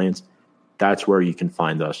Football Giants, that's where you can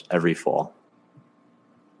find us every fall.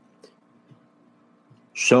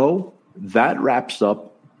 So that wraps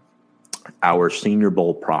up our Senior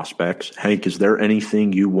Bowl prospects. Hank, is there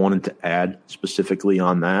anything you wanted to add specifically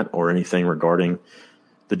on that, or anything regarding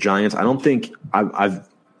the Giants? I don't think I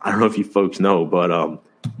don't know if you folks know, but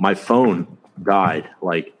my phone died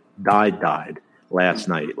last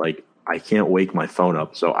night. Like, I can't wake my phone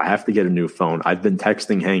up, so I have to get a new phone. I've been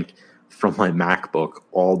texting Hank from my MacBook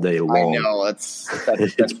all day long. I know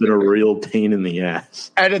It's been a real pain in the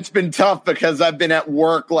ass, and it's been tough because I've been at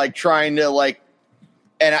work, like trying to like,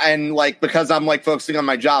 and like because I'm like focusing on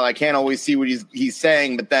my job, I can't always see what he's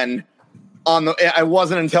saying. But then it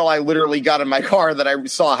wasn't until I literally got in my car that I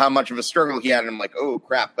saw how much of a struggle he had, and I'm like, oh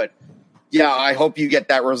crap! But yeah, I hope you get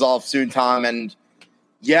that resolved soon, Tom. And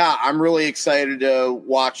yeah, I'm really excited to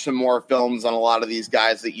watch some more films on a lot of these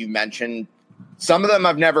guys that you mentioned. Some of them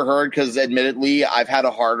I've never heard because, admittedly, I've had a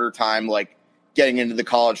harder time like getting into the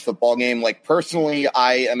college football game. Like personally,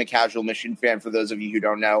 I am a casual Michigan fan. For those of you who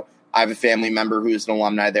don't know, I have a family member who's an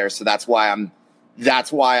alumni there, so that's why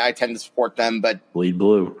I tend to support them. But bleed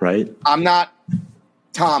blue, right? I'm not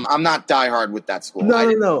diehard with that school. No.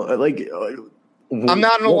 Like I'm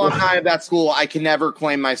not an alumni of that school. I can never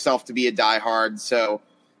claim myself to be a diehard. So.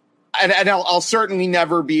 And I'll certainly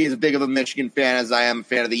never be as big of a Michigan fan as I am a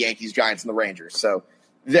fan of the Yankees, Giants, and the Rangers. So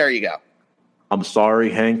there you go. I'm sorry,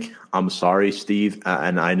 Hank. I'm sorry, Steve.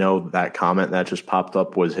 And I know that comment that just popped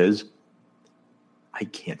up was his. I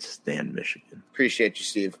can't stand Michigan. Appreciate you,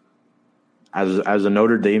 Steve. As a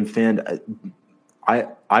Notre Dame fan,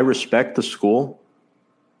 I respect the school.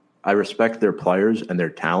 I respect their players and their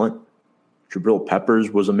talent. Jabril Peppers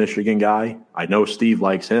was a Michigan guy. I know Steve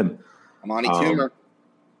likes him. Amani Toomer.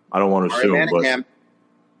 I don't want to assume, but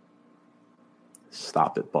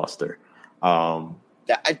stop it, Buster. I'm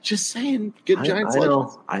just saying, good Giants. I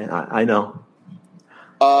know.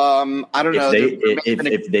 I don't know.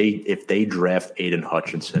 If they draft Aiden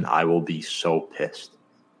Hutchinson, I will be so pissed.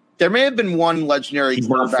 There may have been one legendary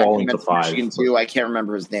quarterback in Michigan too. I can't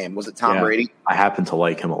remember his name. Was it Tom Brady? I happen to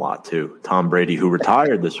like him a lot too. Tom Brady, who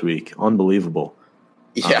retired this week. Unbelievable.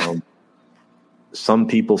 Yeah. Some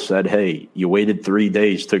people said, hey, you waited 3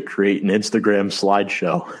 days to create an Instagram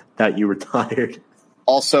slideshow that you retired.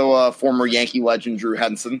 Also, former Yankee legend Drew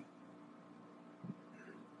Henson.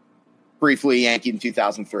 Briefly a Yankee in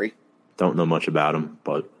 2003. Don't know much about him,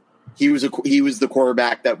 but he was the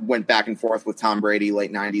quarterback that went back and forth with Tom Brady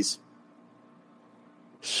late 90s.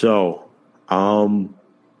 So,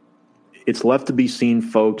 it's left to be seen,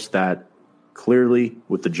 folks, that clearly,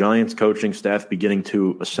 with the Giants coaching staff beginning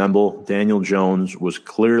to assemble, Daniel Jones was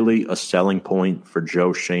clearly a selling point for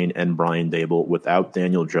Joe Schoen and Brian Daboll. Without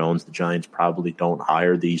Daniel Jones, the Giants probably don't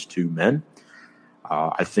hire these two men.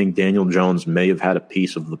 I think Daniel Jones may have had a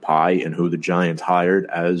piece of the pie in who the Giants hired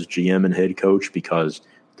as GM and head coach because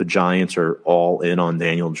the Giants are all in on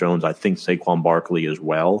Daniel Jones. I think Saquon Barkley as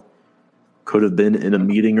well could have been in a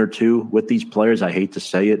meeting or two with these players. I hate to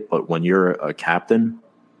say it, but when you're a captain,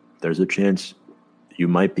 there's a chance you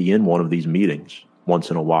might be in one of these meetings once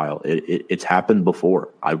in a while. It's happened before.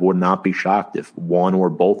 I would not be shocked if one or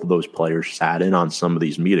both of those players sat in on some of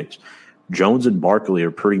these meetings. Jones and Barkley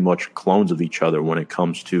are pretty much clones of each other when it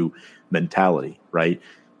comes to mentality, right?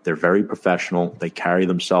 They're very professional. They carry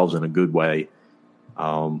themselves in a good way.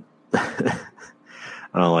 I don't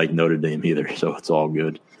like Notre Dame either, so it's all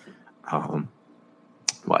good.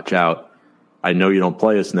 Watch out. I know you don't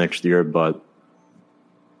play us next year, but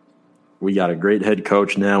we got a great head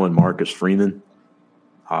coach now in Marcus Freeman,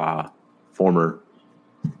 former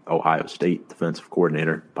Ohio State defensive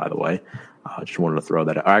coordinator, by the way. I just wanted to throw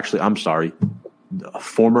that out. Actually, I'm sorry, a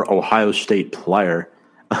former Ohio State player.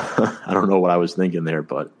 I don't know what I was thinking there,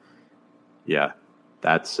 but yeah,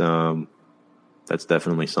 that's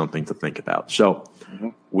definitely something to think about. So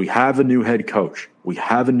we have a new head coach. We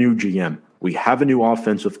have a new GM. We have a new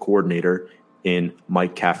offensive coordinator in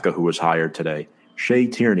Mike Kafka, who was hired today. Shea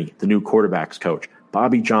Tierney, the new quarterbacks coach.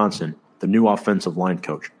 Bobby Johnson, the new offensive line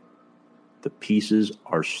coach. The pieces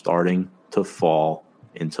are starting to fall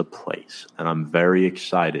into place, and I'm very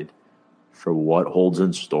excited for what holds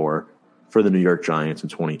in store for the New York Giants in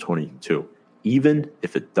 2022. Even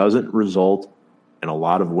if it doesn't result in a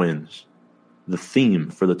lot of wins, the theme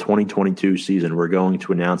for the 2022 season, we're going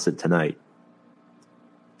to announce it tonight,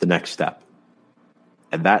 the next step.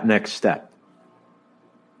 And that next step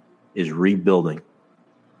is rebuilding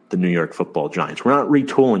the New York Football Giants. We're not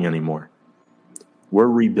retooling anymore. We're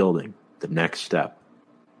rebuilding the next step.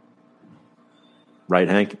 Right,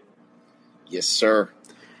 Hank? Yes, sir.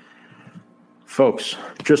 Folks,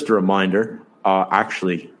 just a reminder.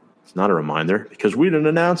 Actually, it's not a reminder because we didn't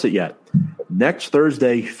announce it yet. Next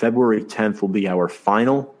Thursday, February 10th, will be our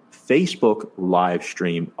final Facebook live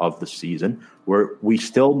stream of the season, where we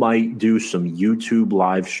still might do some YouTube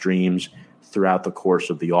live streams throughout the course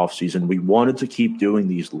of the offseason. We wanted to keep doing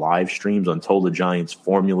these live streams until the Giants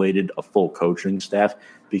formulated a full coaching staff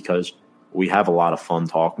because we have a lot of fun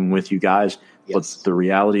talking with you guys. Yes. But the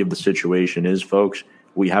reality of the situation is, folks,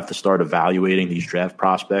 we have to start evaluating these draft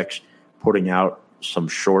prospects, putting out some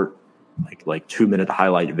short like 2-minute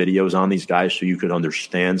highlight videos on these guys so you could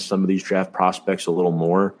understand some of these draft prospects a little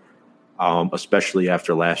more. Especially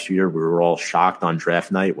after last year, we were all shocked on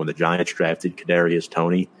draft night when the Giants drafted Kadarius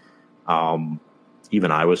Toney.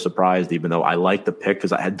 Even I was surprised, even though I liked the pick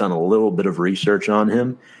because I had done a little bit of research on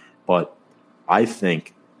him. But I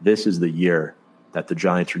think this is the year that the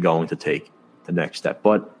Giants are going to take the next step.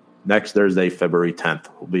 But next Thursday, February 10th,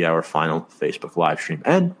 will be our final Facebook live stream.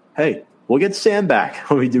 And, hey, we'll get Sam back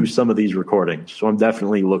when we do some of these recordings. So I'm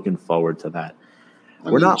definitely looking forward to that.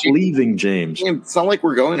 We're not leaving, James. It's not like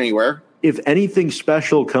we're going anywhere. If anything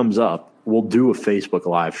special comes up, we'll do a Facebook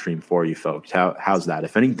live stream for you folks. How's that?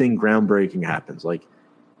 If anything groundbreaking happens,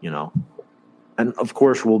 and of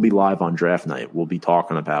course we'll be live on draft night. We'll be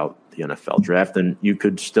talking about the NFL draft, and you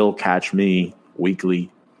could still catch me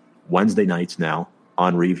weekly Wednesday nights now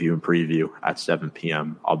on Review and Preview at 7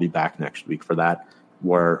 p.m. I'll be back next week for that,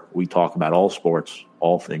 where we talk about all sports,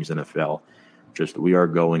 all things NFL. Just we are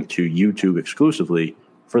going to YouTube exclusively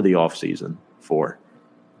for the off season for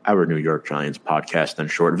our New York Giants podcast and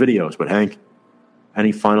short videos. But Hank,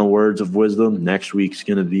 any final words of wisdom? Next week's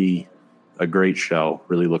going to be a great show.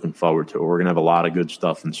 Really looking forward to it. We're going to have a lot of good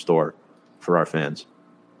stuff in store for our fans.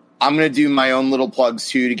 I'm going to do my own little plugs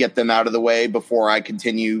too to get them out of the way before I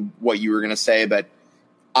continue what you were going to say, but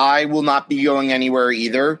I will not be going anywhere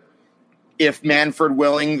either. If Manfred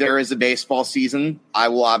willing, there is a baseball season, I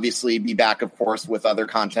will obviously be back, of course, with other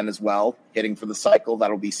content as well, hitting for the cycle.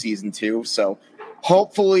 That'll be season 2. So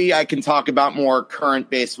hopefully I can talk about more current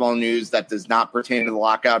baseball news that does not pertain to the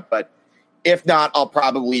lockout. But if not, I'll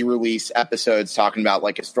probably release episodes talking about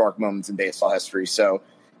like historic moments in baseball history. So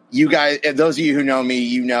you guys, those of you who know me,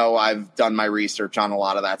 you know I've done my research on a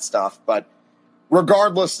lot of that stuff. But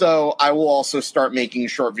regardless, though, I will also start making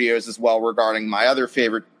short videos as well regarding my other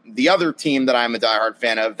favorite, the other team that I'm a diehard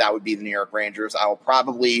fan of. That would be the New York Rangers. I'll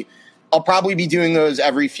probably be doing those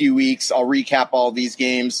every few weeks. I'll recap all these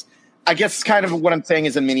games. I guess kind of what I'm saying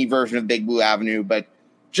is a mini version of Big Blue Avenue, but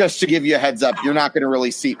just to give you a heads up, you're not going to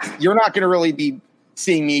really be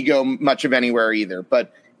seeing me go much of anywhere either.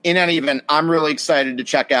 But in any event, I'm really excited to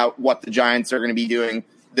check out what the Giants are going to be doing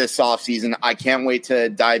this offseason. I can't wait to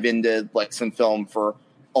dive into like some film for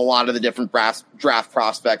a lot of the different draft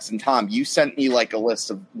prospects. And Tom, you sent me like a list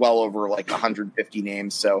of well over like 150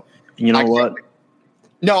 names. So you know what?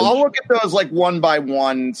 No, I'll look at those like one by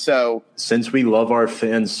one. So since we love our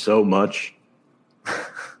fans so much,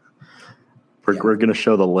 we're going to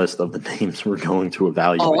show the list of the names we're going to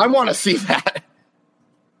evaluate. Oh, I want to see that.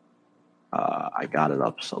 I got it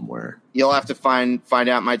up somewhere. You'll have to find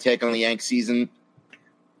out my take on the Yankees season.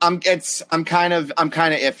 I'm kind of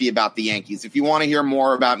iffy about the Yankees. If you want to hear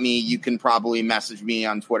more about me, you can probably message me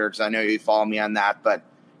on Twitter because I know you follow me on that. But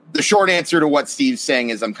the short answer to what Steve's saying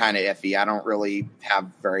is I'm kind of iffy. I don't really have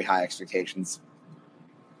very high expectations.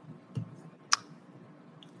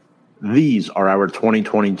 These are our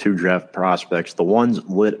 2022 draft prospects. The ones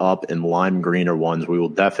lit up in lime green are ones we will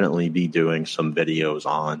definitely be doing some videos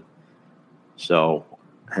on. So,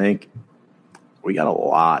 Hank, we got a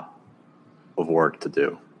lot of work to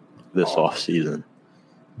do this off season.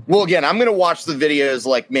 Well, again, I'm going to watch the videos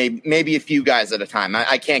like maybe a few guys at a time.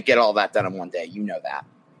 I can't get all that done in one day. You know that.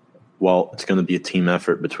 Well, it's going to be a team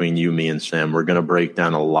effort between you, me, and Sam. We're going to break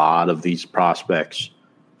down a lot of these prospects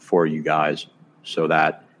for you guys so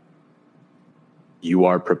that you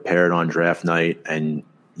are prepared on draft night and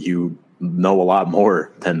you know a lot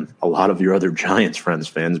more than a lot of your other Giants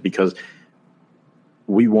fans because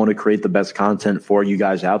we want to create the best content for you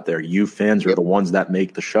guys out there. You fans are the ones that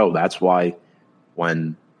make the show. That's why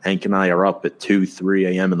when Hank and I are up at 2, 3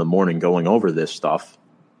 a.m. in the morning going over this stuff,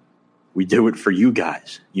 we do it for you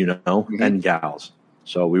guys, and gals.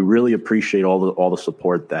 So we really appreciate all the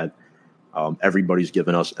support that everybody's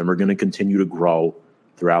given us, and we're going to continue to grow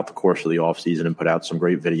throughout the course of the offseason and put out some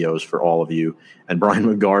great videos for all of you. And Brian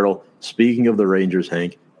McGardle, speaking of the Rangers,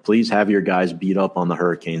 Hank, please have your guys beat up on the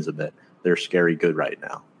Hurricanes a bit. They're scary good right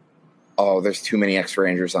now. Oh, there's too many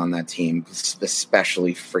ex-Rangers on that team,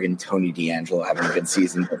 especially friggin' Tony DeAngelo having a good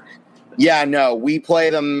season. Yeah, no, we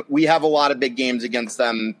play them. We have a lot of big games against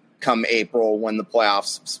them come April when the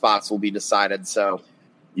playoffs spots will be decided. So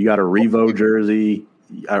you got a Revo jersey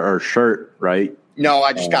or shirt, right? No,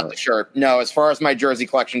 I just got the shirt. No, as far as my jersey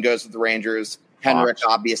collection goes with the Rangers, Henrik,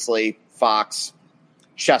 obviously, Fox,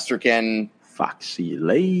 Chesterkin. Foxy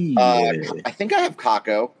lady. I think I have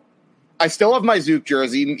Kako. I still have my Zook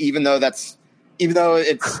jersey, even though it's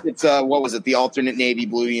what was it? The alternate navy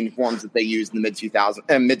blue uniforms that they used in the mid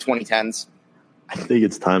 2010s. I think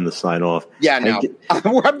it's time to sign off. Yeah, no,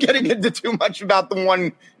 I'm getting into too much about the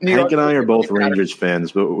one. Hank and I are both Rangers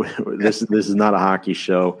fans, but this is not a hockey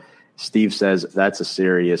show. Steve says, that's a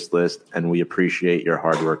serious list, and we appreciate your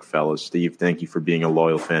hard work, fellas. Steve, thank you for being a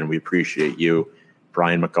loyal fan. We appreciate you.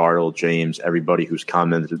 Brian McArdle, James, everybody who's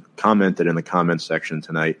commented in the comments section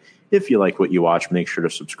tonight. If you like what you watch, make sure to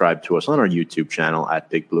subscribe to us on our YouTube channel at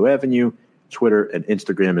Big Blue Avenue, Twitter and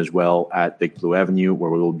Instagram as well at Big Blue Avenue, where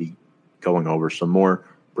we will be going over some more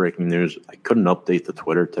breaking news. I couldn't update the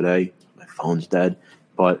Twitter today. My phone's dead.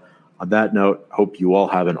 But on that note, hope you all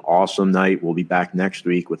have an awesome night. We'll be back next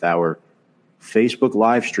week with our Facebook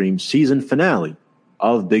live stream season finale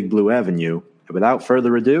of Big Blue Avenue. And without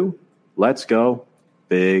further ado, let's go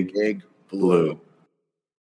Big Blue.